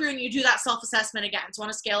 you go through and you do that self-assessment again. So on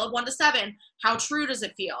a scale of 1 to 7, how true does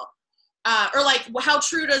it feel? Or like how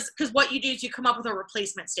true because what you do is you come up with a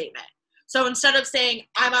replacement statement. So instead of saying,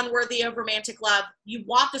 I'm unworthy of romantic love, you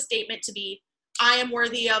want the statement to be, I am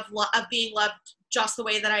worthy of being loved just the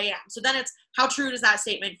way that I am. So then it's, how true does that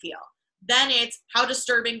statement feel? Then it's, how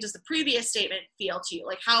disturbing does the previous statement feel to you?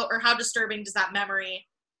 Like how disturbing does that memory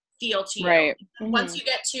feel to you? Right. Once you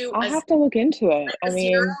get to I'll have to look into it. Like a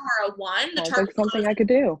 0 or a 1, the target like something I could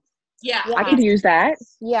do. Yeah. I could use that.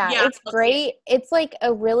 Yeah, it's great. It's like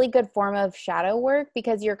a really good form of shadow work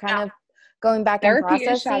because you're kind of going back and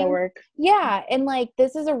processing. Is shadow work. Yeah, and like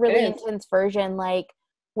this is a really intense version. Like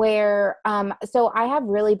where so I have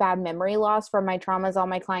really bad memory loss from my traumas. All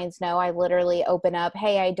my clients know I literally open up,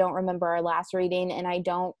 hey, I don't remember our last reading and I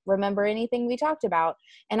don't remember anything we talked about,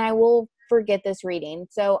 and I will forget this reading.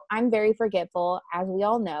 So I'm very forgetful, as we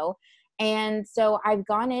all know. And so I've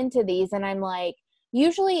gone into these and I'm like,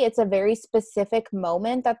 usually it's a very specific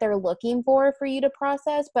moment that they're looking for you to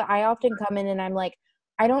process, but I often come in and I'm like,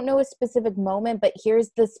 I don't know a specific moment, but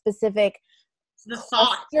here's the specific The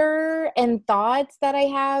thought cluster and thoughts that I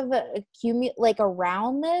have like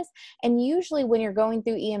around this. And usually when you're going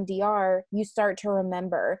through EMDR, you start to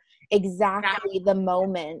remember exactly the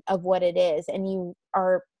moment of what it is, and you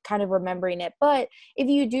are kind of remembering it. But if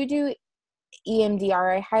you do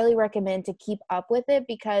EMDR, I highly recommend to keep up with it,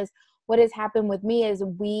 because what has happened with me is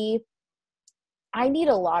I need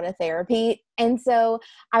a lot of therapy. And so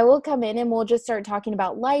I will come in and we'll just start talking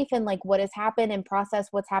about life and like what has happened and process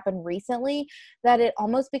what's happened recently, that it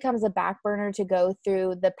almost becomes a back burner to go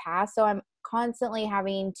through the past. So I'm constantly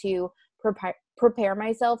having to prepare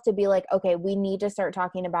myself to be like, okay, we need to start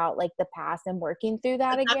talking about like the past and working through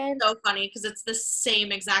that again. That's so funny, because it's the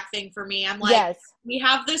same exact thing for me. I'm like, yes, we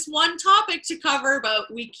have this one topic to cover, but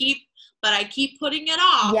I keep putting it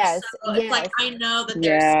off. yes, So it's like, I know that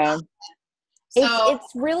there's Yeah. stuff. So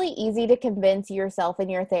it's really easy to convince yourself and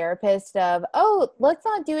your therapist of, oh, let's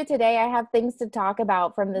not do it today. I have things to talk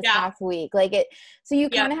about from this past week. Like it, so you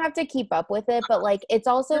kind of have to keep up with it, but like, it's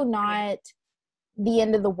also not the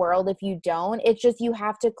end of the world if you don't. It's just, you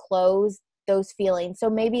have to close those feelings. So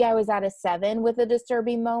maybe I was at a 7 with a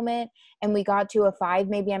disturbing moment and we got to a 5.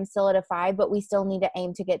 Maybe I'm still at a 5, but we still need to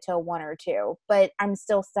aim to get to a 1 or 2, but I'm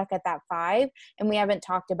still stuck at that 5 and we haven't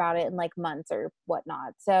talked about it in like months or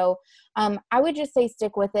whatnot. So I would just say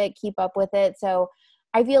stick with it, keep up with it. So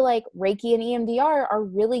I feel like Reiki and EMDR are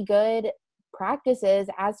really good practices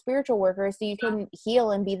as spiritual workers, so you can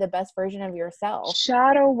heal and be the best version of yourself.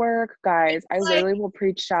 Shadow work, guys. I literally will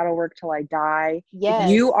preach shadow work till I die. Yes.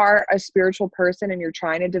 If you are a spiritual person and you're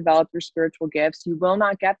trying to develop your spiritual gifts, you will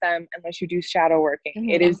not get them unless you do shadow working. Mm-hmm.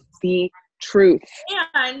 It is the truth.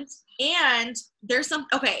 And there's some,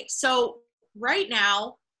 okay, so right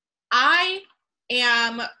now I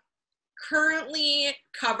am currently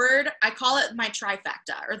covered. I call it my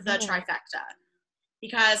trifecta, or the trifecta,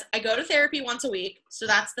 because I go to therapy once a week. So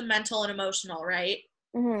that's the mental and emotional, right?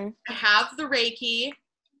 Mm-hmm. I have the Reiki,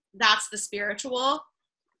 that's the spiritual.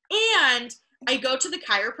 And I go to the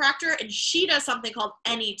chiropractor and she does something called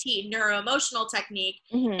NET, neuro-emotional technique.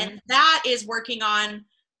 And that is working on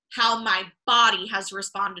how my body has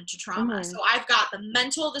responded to trauma. So I've got the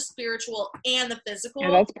mental, the spiritual, and the physical. Yeah,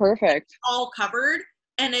 that's perfect. All covered.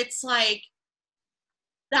 And it's like,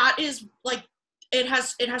 that is like, it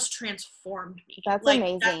has transformed me. That's like,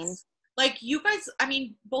 amazing. Like you guys, I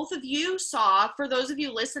mean, both of you saw, for those of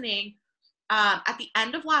you listening, at the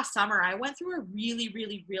end of last summer, I went through a really,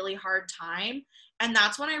 really, really hard time. And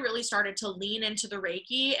that's when I really started to lean into the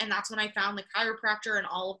Reiki. And that's when I found the chiropractor and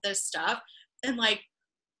all of this stuff. And like,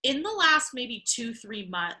 in the last maybe 2-3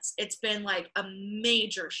 months, it's been like a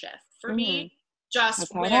major shift for me. Just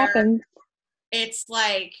that's how where it happens. It's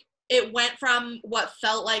like, it went from what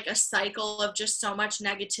felt like a cycle of just so much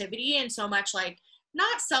negativity and so much like,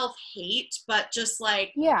 not self-hate, but just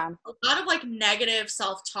like a lot of like negative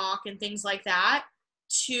self-talk and things like that,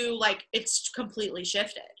 to like, it's completely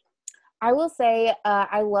shifted. I will say,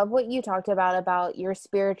 I love what you talked about your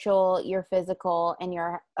spiritual, your physical, and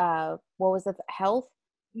your, what was it? Health?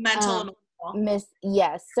 Mental and emotional.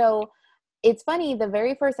 Yes. So it's funny, the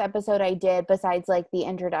very first episode I did, besides like the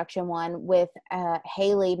introduction one with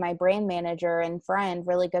Haley, my brand manager and friend,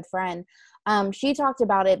 really good friend, she talked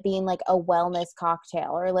about it being like a wellness cocktail,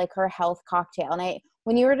 or like her health cocktail. And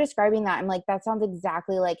when you were describing that, I'm like, that sounds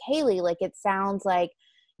exactly like Haley. Like, it sounds like,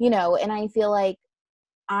 and I feel like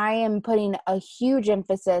I am putting a huge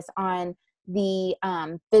emphasis on the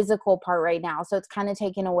physical part right now. So it's kind of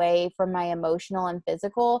taken away from my emotional and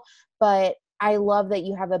physical, but I love that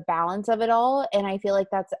you have a balance of it all. And I feel like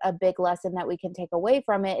that's a big lesson that we can take away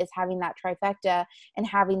from it, is having that trifecta and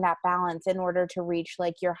having that balance in order to reach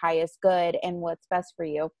like your highest good and what's best for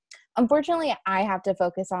you. Unfortunately, I have to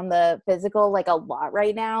focus on the physical like a lot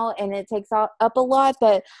right now, and it takes up a lot,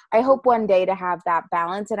 but I hope one day to have that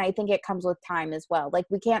balance. And I think it comes with time as well. Like,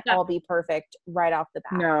 we can't all be perfect right off the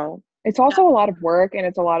bat. No. It's also a lot of work, and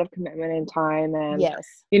it's a lot of commitment and time. And,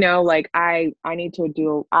 like I need to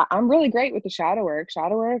do, I'm really great with the shadow work,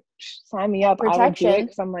 sign me up. I would do it,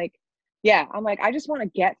 because I'm like, I just want to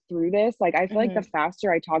get through this. Like, I feel like the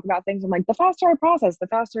faster I talk about things, I'm like, the faster I process, the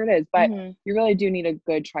faster it is. But you really do need a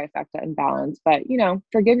good trifecta and balance. But,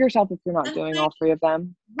 forgive yourself if you're not doing all 3 of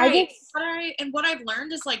them. Right. What I've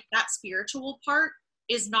learned is like, that spiritual part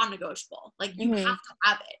is non-negotiable. Like you Mm-hmm. have to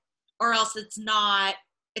have it, or else it's not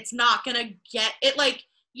gonna get it. Like,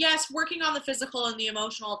 yes, working on the physical and the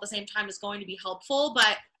emotional at the same time is going to be helpful,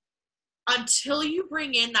 but until you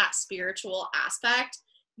bring in that spiritual aspect,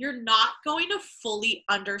 you're not going to fully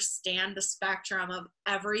understand the spectrum of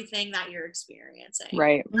everything that you're experiencing.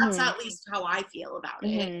 Right. That's Mm-hmm. at least how I feel about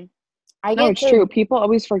it. Mm-hmm. I No, get it's true. so People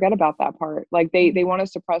always forget about that part. Like they Mhm. want to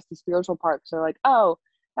suppress the spiritual part. So they're like, oh,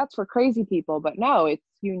 that's for crazy people. But no, it's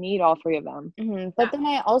you need all three of them. But then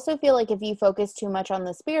I also feel like if you focus too much on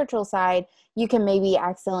the spiritual side, you can maybe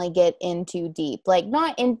accidentally get in too deep. Like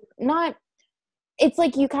not it's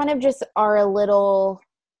like you kind of just are a little,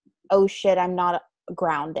 oh shit, I'm not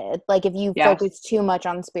grounded. Like if you Yes. focus too much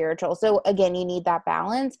on spiritual. So again, you need that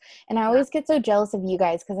balance. And I always get so jealous of you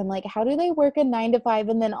guys because I'm like, how do they work a 9 to 5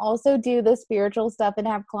 and then also do the spiritual stuff and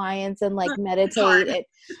have clients and like It's hard. meditate?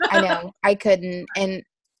 I know I couldn't. And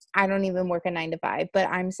I don't even work a 9 to 5, but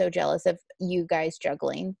I'm so jealous of you guys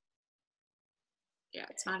juggling. Yeah,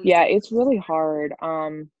 it's not easy. Yeah, it's really hard.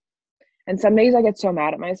 And some days I get so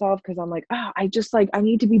mad at myself because I'm like, oh, I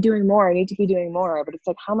need to be doing more. I need to be doing more. But it's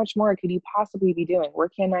like, how much more could you possibly be doing?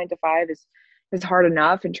 Working a 9 to 5 is hard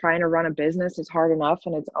enough, and trying to run a business is hard enough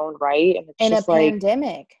in its own right. And it's In a just like,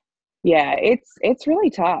 pandemic. yeah, it's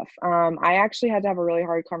really tough. I actually had to have a really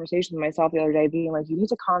hard conversation with myself the other day, being like, you need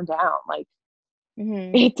to calm down. Like,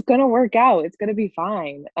 Mm-hmm. it's gonna work out. It's gonna be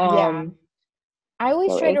fine. Yeah. I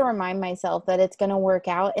always So try to it's remind myself that it's going to work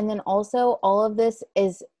out. And then also, all of this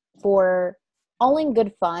is for all in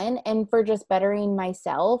good fun and for just bettering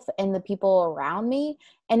myself and the people around me.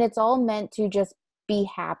 And it's all meant to just be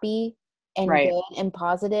happy and right. good and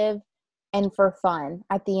positive and for fun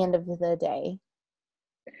at the end of the day.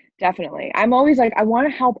 Definitely. I'm always like, I want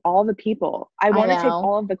to help all the people. I I want to take know.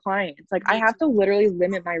 all of the clients. Like, I Me have to too. literally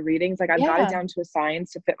limit my readings. Like, I've got it Yeah, down to a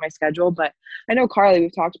science to fit my schedule. But I know, Carly,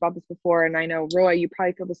 we've talked about this before. And I know, Roy, you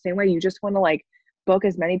probably feel the same way. You just want to like book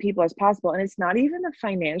as many people as possible. And it's not even the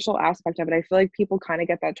financial aspect of it. I feel like people kind of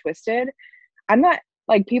get that twisted. I'm not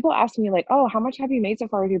like, people ask me, like, oh, how much have you made so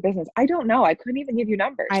far with your business? I don't know. I couldn't even give you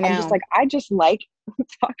numbers. I I'm just know. like, I just like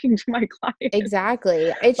talking to my clients.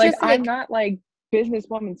 Exactly. It's Like, just I'm like, not like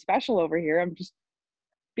businesswoman special over here. I'm just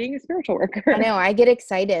being a spiritual I worker. know, I get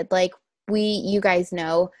excited. Like you guys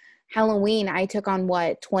know, Halloween, I took on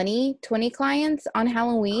what, 20 clients on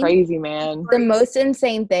Halloween. Crazy, man. The Crazy. most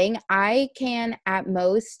insane thing, I can at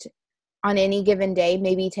most on any given day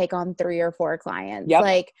maybe take on 3 or 4 clients. Yep.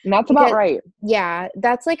 Like, And that's about because right. yeah,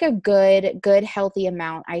 that's like a good healthy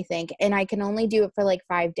amount, I think. And I can only do it for like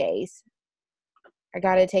 5 days. I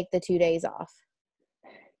got to take the 2 days off.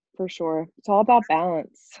 For sure. It's all about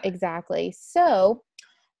balance. Exactly. So,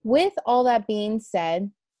 with all that being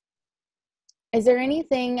said, is there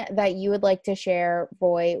anything that you would like to share,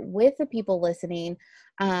 Roy, with the people listening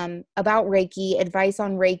about Reiki, advice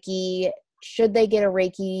on Reiki? Should they get a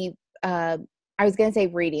Reiki? I was going to say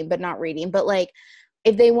reading, but not reading. But like,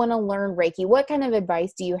 if they want to learn Reiki, what kind of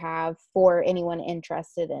advice do you have for anyone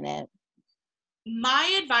interested in it?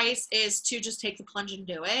 My advice is to just take the plunge and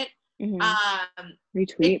do it. Mm-hmm.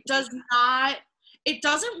 Retweet. It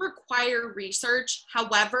doesn't require research.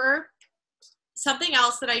 However, something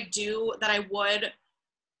else that I would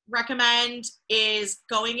recommend is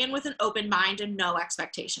going in with an open mind and no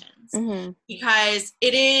expectations, Mm-hmm. because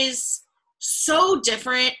it is so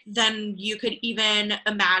different than you could even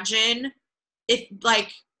imagine, if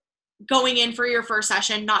like going in for your first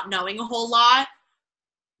session not knowing a whole lot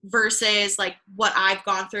versus like what I've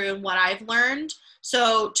gone through and what I've learned.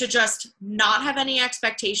 So to just not have any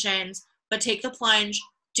expectations, but take the plunge,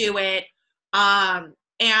 do it.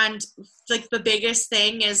 And like the biggest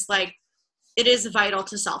thing is like, it is vital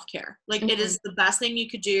to self-care. Like, it Mm-hmm. is the best thing you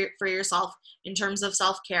could do for yourself in terms of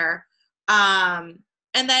self-care. And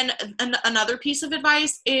then another piece of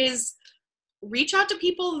advice is reach out to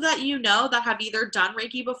people that you know that have either done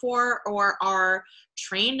Reiki before or are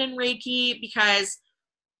trained in Reiki, because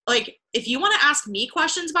like, if you want to ask me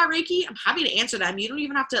questions about Reiki, I'm happy to answer them. You don't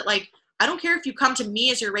even have to, like, I don't care if you come to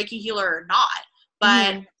me as your Reiki healer or not,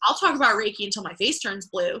 but Mm-hmm. I'll talk about Reiki until my face turns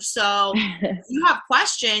blue. So if you have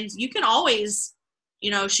questions, you can always,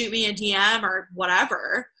 shoot me a DM or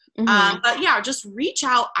whatever. Mm-hmm. But yeah, just reach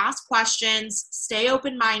out, ask questions, stay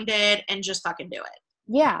open-minded, and just fucking do it.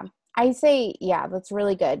 Yeah, I say, yeah, that's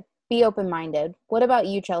really good. Be open-minded. What about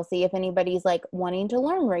you, Chelsea? If anybody's like wanting to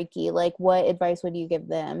learn Reiki, like what advice would you give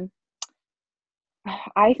them?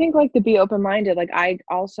 I think like to be open-minded, like I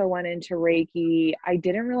also went into Reiki.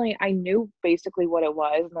 I knew basically what it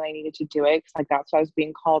was and I needed to do it because like that's what I was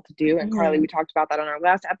being called to do. And Carly, Mm-hmm. we talked about that on our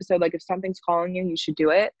last episode. Like if something's calling you, you should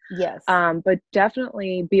do it. Yes. But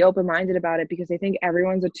definitely be open-minded about it because I think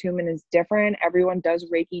everyone's attunement is different. Everyone does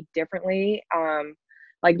Reiki differently.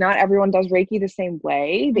 Like not everyone does Reiki the same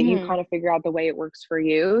way, that you Mm-hmm. kind of figure out the way it works for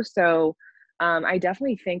you. So I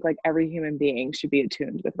definitely think like every human being should be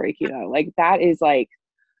attuned with Reiki though. Like that is like,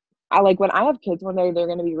 I like when I have kids one day, they're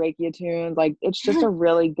going to be Reiki attuned. Like it's just a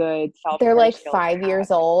really good They're self-care like skill to 5 years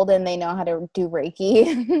have. old and they know how to do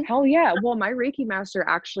Reiki. Hell yeah. Well, my Reiki master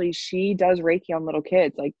actually, she does Reiki on little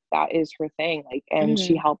kids. Like that is her thing. Like, and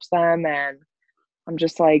she Mm-hmm. helps them. And I'm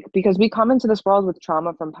just like, because we come into this world with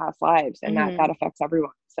trauma from past lives and that Mm-hmm. affects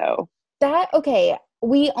everyone. So Okay,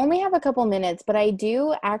 we only have a couple minutes, but I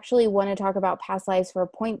do actually want to talk about past lives for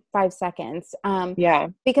 0.5 seconds. yeah,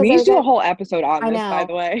 Because we need I to was do a at, whole episode on I this, by know.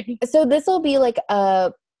 the way. So this will be like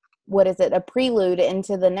what is it, a prelude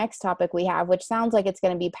into the next topic we have, which sounds like it's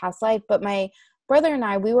going to be past life. But my brother and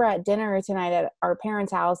I, we were at dinner tonight at our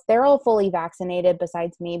parents' house. They're all fully vaccinated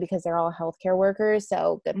besides me because they're all healthcare workers.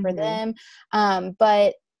 So good for hmm them.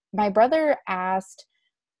 But my brother asked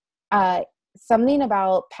uh, something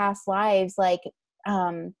about past lives, like,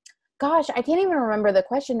 um, gosh, I can't even remember the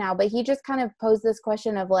question now, but he just kind of posed this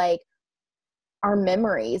question of like, our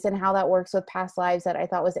memories and how that works with past lives that I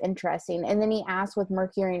thought was interesting. And then he asked with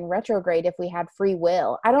Mercury in retrograde if we had free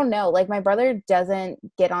will. I don't know. Like my brother doesn't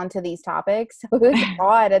get onto these topics. So it was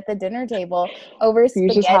odd at the dinner table over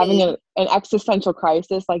He's just having spaghetti. an existential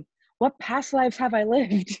crisis. Like, what past lives have I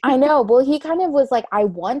lived? I know. Well, he kind of was like, I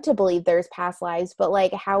want to believe there's past lives, but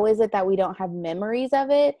like, how is it that we don't have memories of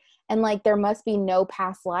it? And like, there must be no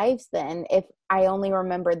past lives then if I only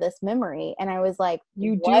remember this memory. And I was like,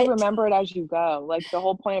 You do what? remember it as you go. Like the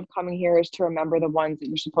whole point of coming here is to remember the ones that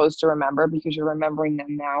you're supposed to remember because you're remembering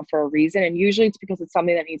them now for a reason. And usually it's because it's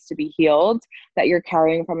something that needs to be healed that you're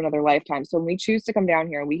carrying from another lifetime. So when we choose to come down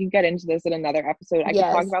here, and we can get into this in another episode, I could talk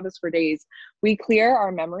Yes. about this for days. We clear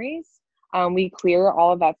our memories. We clear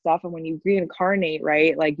all of that stuff. And when you reincarnate,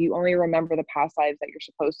 right, like you only remember the past lives that you're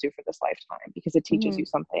supposed to for this lifetime because it teaches Mhm. you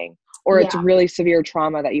something, or it's Yeah. really severe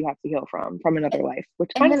trauma that you have to heal from another life,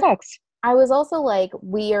 which And kind of then sucks. I was also like,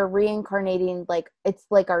 we are reincarnating, like it's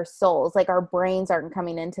like our souls, like our brains aren't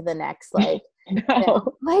coming into the next life.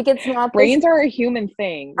 No. Like it's not this. Brains are a human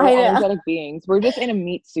thing. We're I know. energetic beings. We're just in a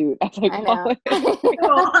meat suit, as I I call know. it.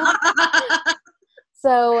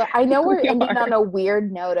 So I know we're We ending are. on a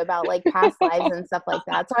weird note about like past lives and stuff like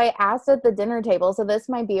that. So I asked at the dinner table. So this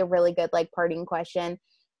might be a really good like parting question.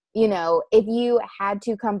 You know, if you had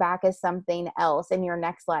to come back as something else in your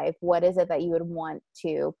next life, what is it that you would want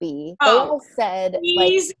to be? They Oh, all said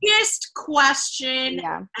like, easiest question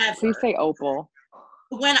yeah, Please ever. say opal.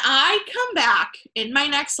 When I come back in my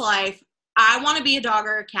next life, I want to be a dog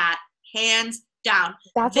or a cat, hands down.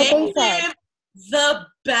 that's what They they said. live the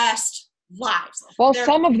best lives. Well, They're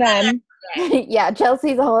some of fed every them. day. Yeah,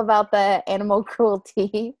 Chelsea's all about the animal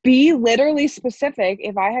cruelty. Be literally specific.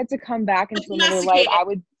 If I had to come back Like into another life,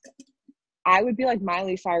 domesticated. I would be like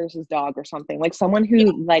Miley Cyrus's dog or something. Like someone Yeah,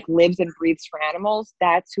 who like lives and breathes for animals.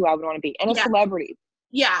 That's who I would want to be. And a yeah, celebrity.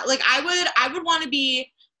 yeah. Like I would want to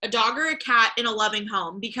be a dog or a cat in a loving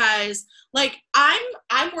home because like I'm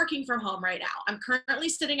working from home right now. I'm currently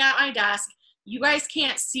sitting at my desk. You guys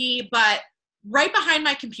can't see, but right behind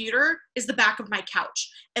my computer is the back of my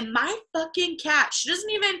couch. And my fucking cat, she doesn't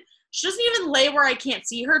even lay where I can't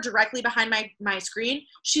see her directly behind my screen.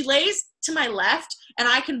 She lays to my left and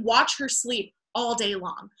I can watch her sleep all day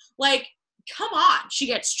long. Like, come on. She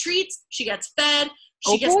gets treats, she gets fed,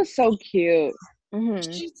 she gets Opal is so cute. Hmm.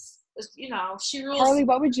 she's she rules. Carly,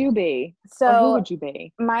 what would you be? Or who So would you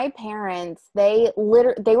be? my parents, they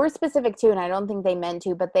were specific too, and I don't think they meant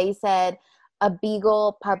to, but they said a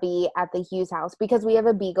beagle puppy at the Hughes house because we have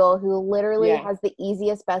a beagle who literally Yeah. has the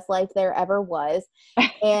easiest, best life there ever was.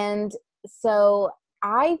 And so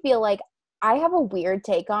I feel like I have a weird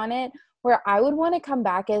take on it where I would want to come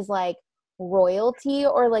back as like royalty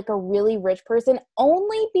or like a really rich person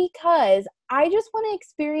only because I just want to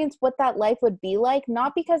experience what that life would be like,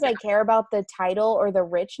 not because Yeah, I care about the title or the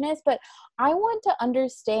richness, but I want to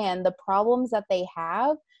understand the problems that they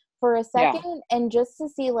have for a Yeah. second and just to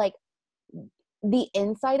see like the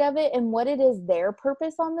inside of it and what it is their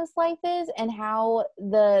purpose on this life is and how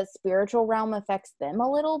the spiritual realm affects them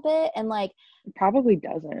a little bit and like It probably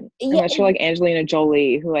doesn't. yeah, Unless you're like Angelina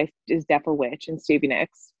Jolie, who like is deaf a witch, and Stevie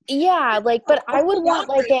Nicks. yeah, like but I would Oprah want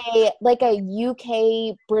Winfrey. like a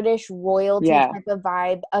UK British royalty Yeah. type of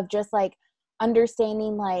vibe of just like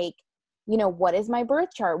understanding like you know, what is my birth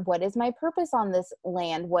chart? What is my purpose on this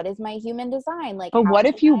land? What is my human design? Like, but how what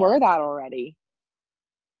can if you were that already?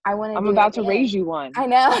 I want to I'm do it about to raise again. you one. I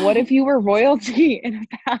know. What if you were royalty in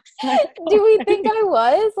a past life? Do we think I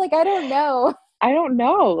was? Like, I don't know. I don't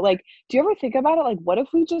know. Like, do you ever think about it? Like, what if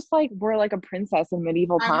we just like were like a princess in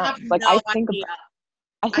medieval I have times? Like, no idea.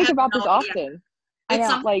 I I think have about no this idea. often. I It's know.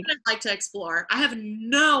 something Like, that I'd like to explore. I have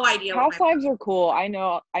no idea what past lives are cool. I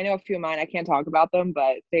know a few of mine. I can't talk about them,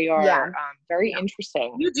 but they are very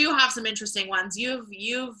interesting. You do have some interesting ones. You've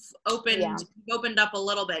opened up a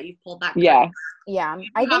little bit. You've pulled that. Yeah. Yeah.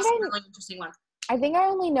 I think some really interesting ones. I think I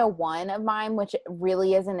only know one of mine, which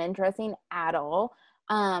really isn't interesting at all.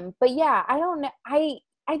 But yeah, I don't know.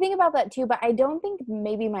 I think about that too, but I don't think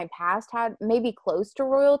maybe my past had maybe close to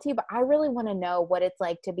royalty, but I really want to know what it's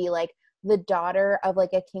like to be like the daughter of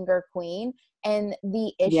like a king or queen and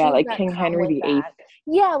the issues like that King come Henry with VIII. that.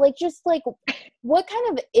 Yeah, like just like what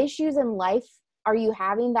kind of issues in life are you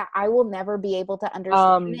having that I will never be able to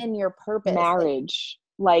understand in your purpose? Marriage.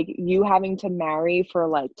 Like you having to marry for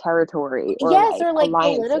like territory or yes, like or like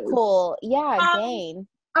alliances. political, gain.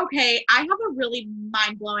 Okay, I have a really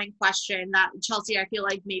mind-blowing question that Chelsea, I feel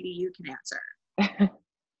like maybe you can answer.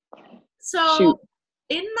 So, shoot.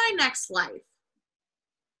 In my next life,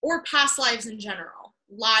 or past lives in general,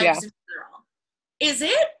 is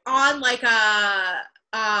it on like a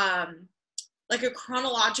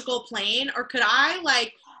chronological plane, or could I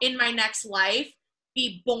like in my next life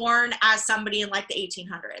be born as somebody in like the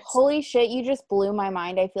 1800s? Holy shit, you just blew my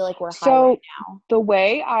mind. I feel like we're high right now. The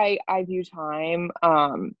way I view time,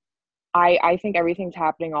 I think everything's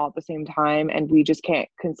happening all at the same time and we just can't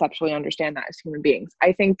conceptually understand that as human beings.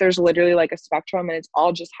 I think there's literally like a spectrum and it's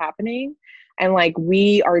all just happening. And like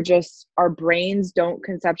we are just, our brains don't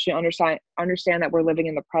conceptually understand that we're living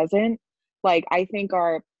in the present. Like I think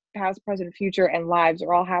our past, present, future, and lives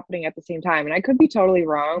are all happening at the same time. And I could be totally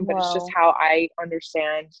wrong, but it's just how I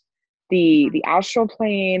understand the astral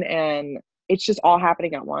plane, and it's just all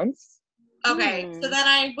happening at once. Okay, so then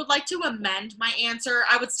I would like to amend my answer.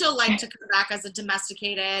 I would still like to come back as a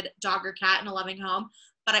domesticated dog or cat in a loving home,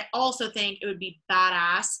 but I also think it would be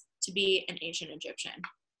badass to be an ancient Egyptian.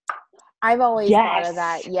 I've always thought of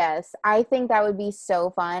that. Yes. I think that would be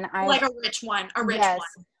so fun. Like a rich one. Yes.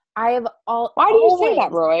 I have Why do you say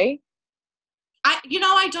that, Roy?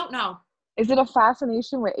 I don't know. Is it a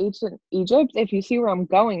fascination with ancient Egypt? If you see where I'm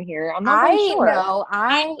going here, I'm not quite sure.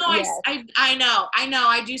 I know.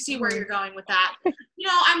 I do see where you're going with that.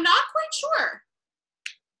 I'm not quite sure.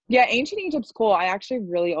 Yeah, ancient Egypt's cool. I actually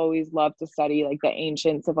really always love to study like the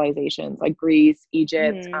ancient civilizations, like Greece,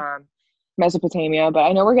 Egypt, Mesopotamia. But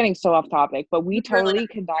I know we're getting so off topic, but we totally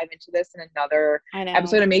can dive into this in another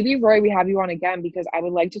episode. And maybe, Roy, we have you on again because I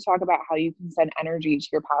would like to talk about how you can send energy to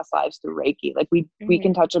your past lives through Reiki. Like we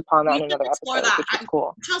can touch upon that in another episode, which is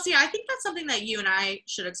cool. Chelsea, I think that's something that you and I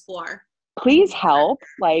should explore. Please help.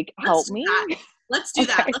 Help me. Let's do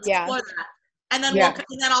that. Let's explore that. And then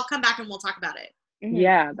I'll come back and we'll talk about it.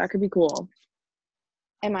 Yeah, that could be cool.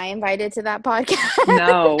 Am I invited to that podcast?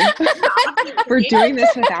 No. We're doing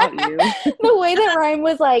this without you. The way that Ryan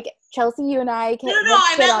was like, Chelsea, you and I can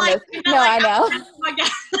sit on this. No, I know.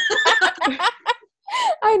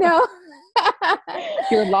 I know.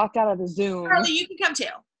 You're locked out of the Zoom. Carly, you can come too.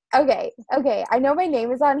 Okay. I know my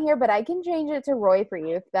name is on here, but I can change it to Roy for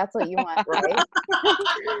you if that's what you want, Roy.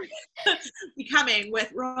 Becoming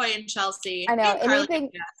with Roy and Chelsea. I know.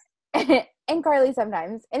 Anything. And Carly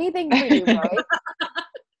sometimes. Anything for you, Roy.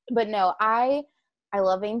 But no, I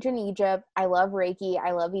love ancient Egypt. I love Reiki.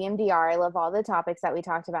 I love EMDR. I love all the topics that we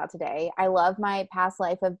talked about today. I love my past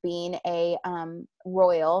life of being a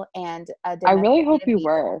royal and a I really hope you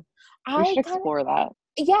were. We should explore that.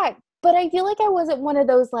 Yeah, but I feel like I wasn't one of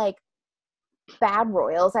those like bad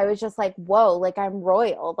royals. I was just like, whoa, like I'm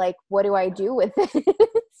royal. Like, what do I do with this?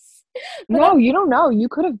 No, you don't know. You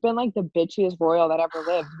could have been like the bitchiest royal that ever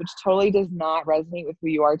lived, which totally does not resonate with who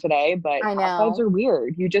you are today. But past lives are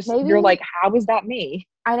weird. You're like, how is that me?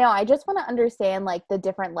 I know. I just want to understand like the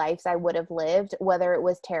different lives I would have lived, whether it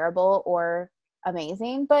was terrible or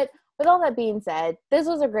amazing. But with all that being said, this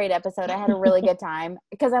was a great episode. I had a really good time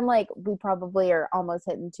because I'm like, we probably are almost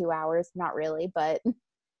hitting 2 hours. Not really, but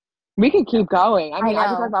we can keep going. I mean, I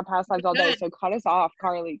can talk about past lives all day. So cut us off,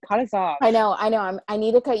 Carly. Cut us off. I know. I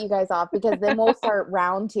need to cut you guys off because then we'll start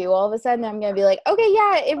round 2. All of a sudden, I'm going to be like, okay,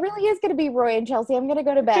 yeah, it really is going to be Roy and Chelsea. I'm going to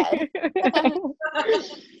go to bed.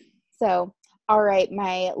 So, all right,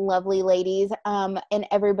 my lovely ladies, and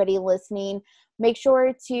everybody listening, make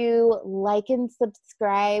sure to like and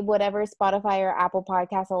subscribe, whatever Spotify or Apple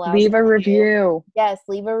Podcasts allows. Leave a review. Yes,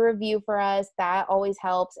 leave a review for us. That always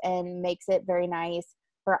helps and makes it very nice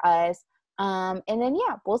for us. And then,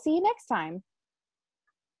 yeah, we'll see you next time.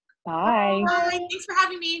 Bye. Bye. Thanks for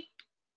having me.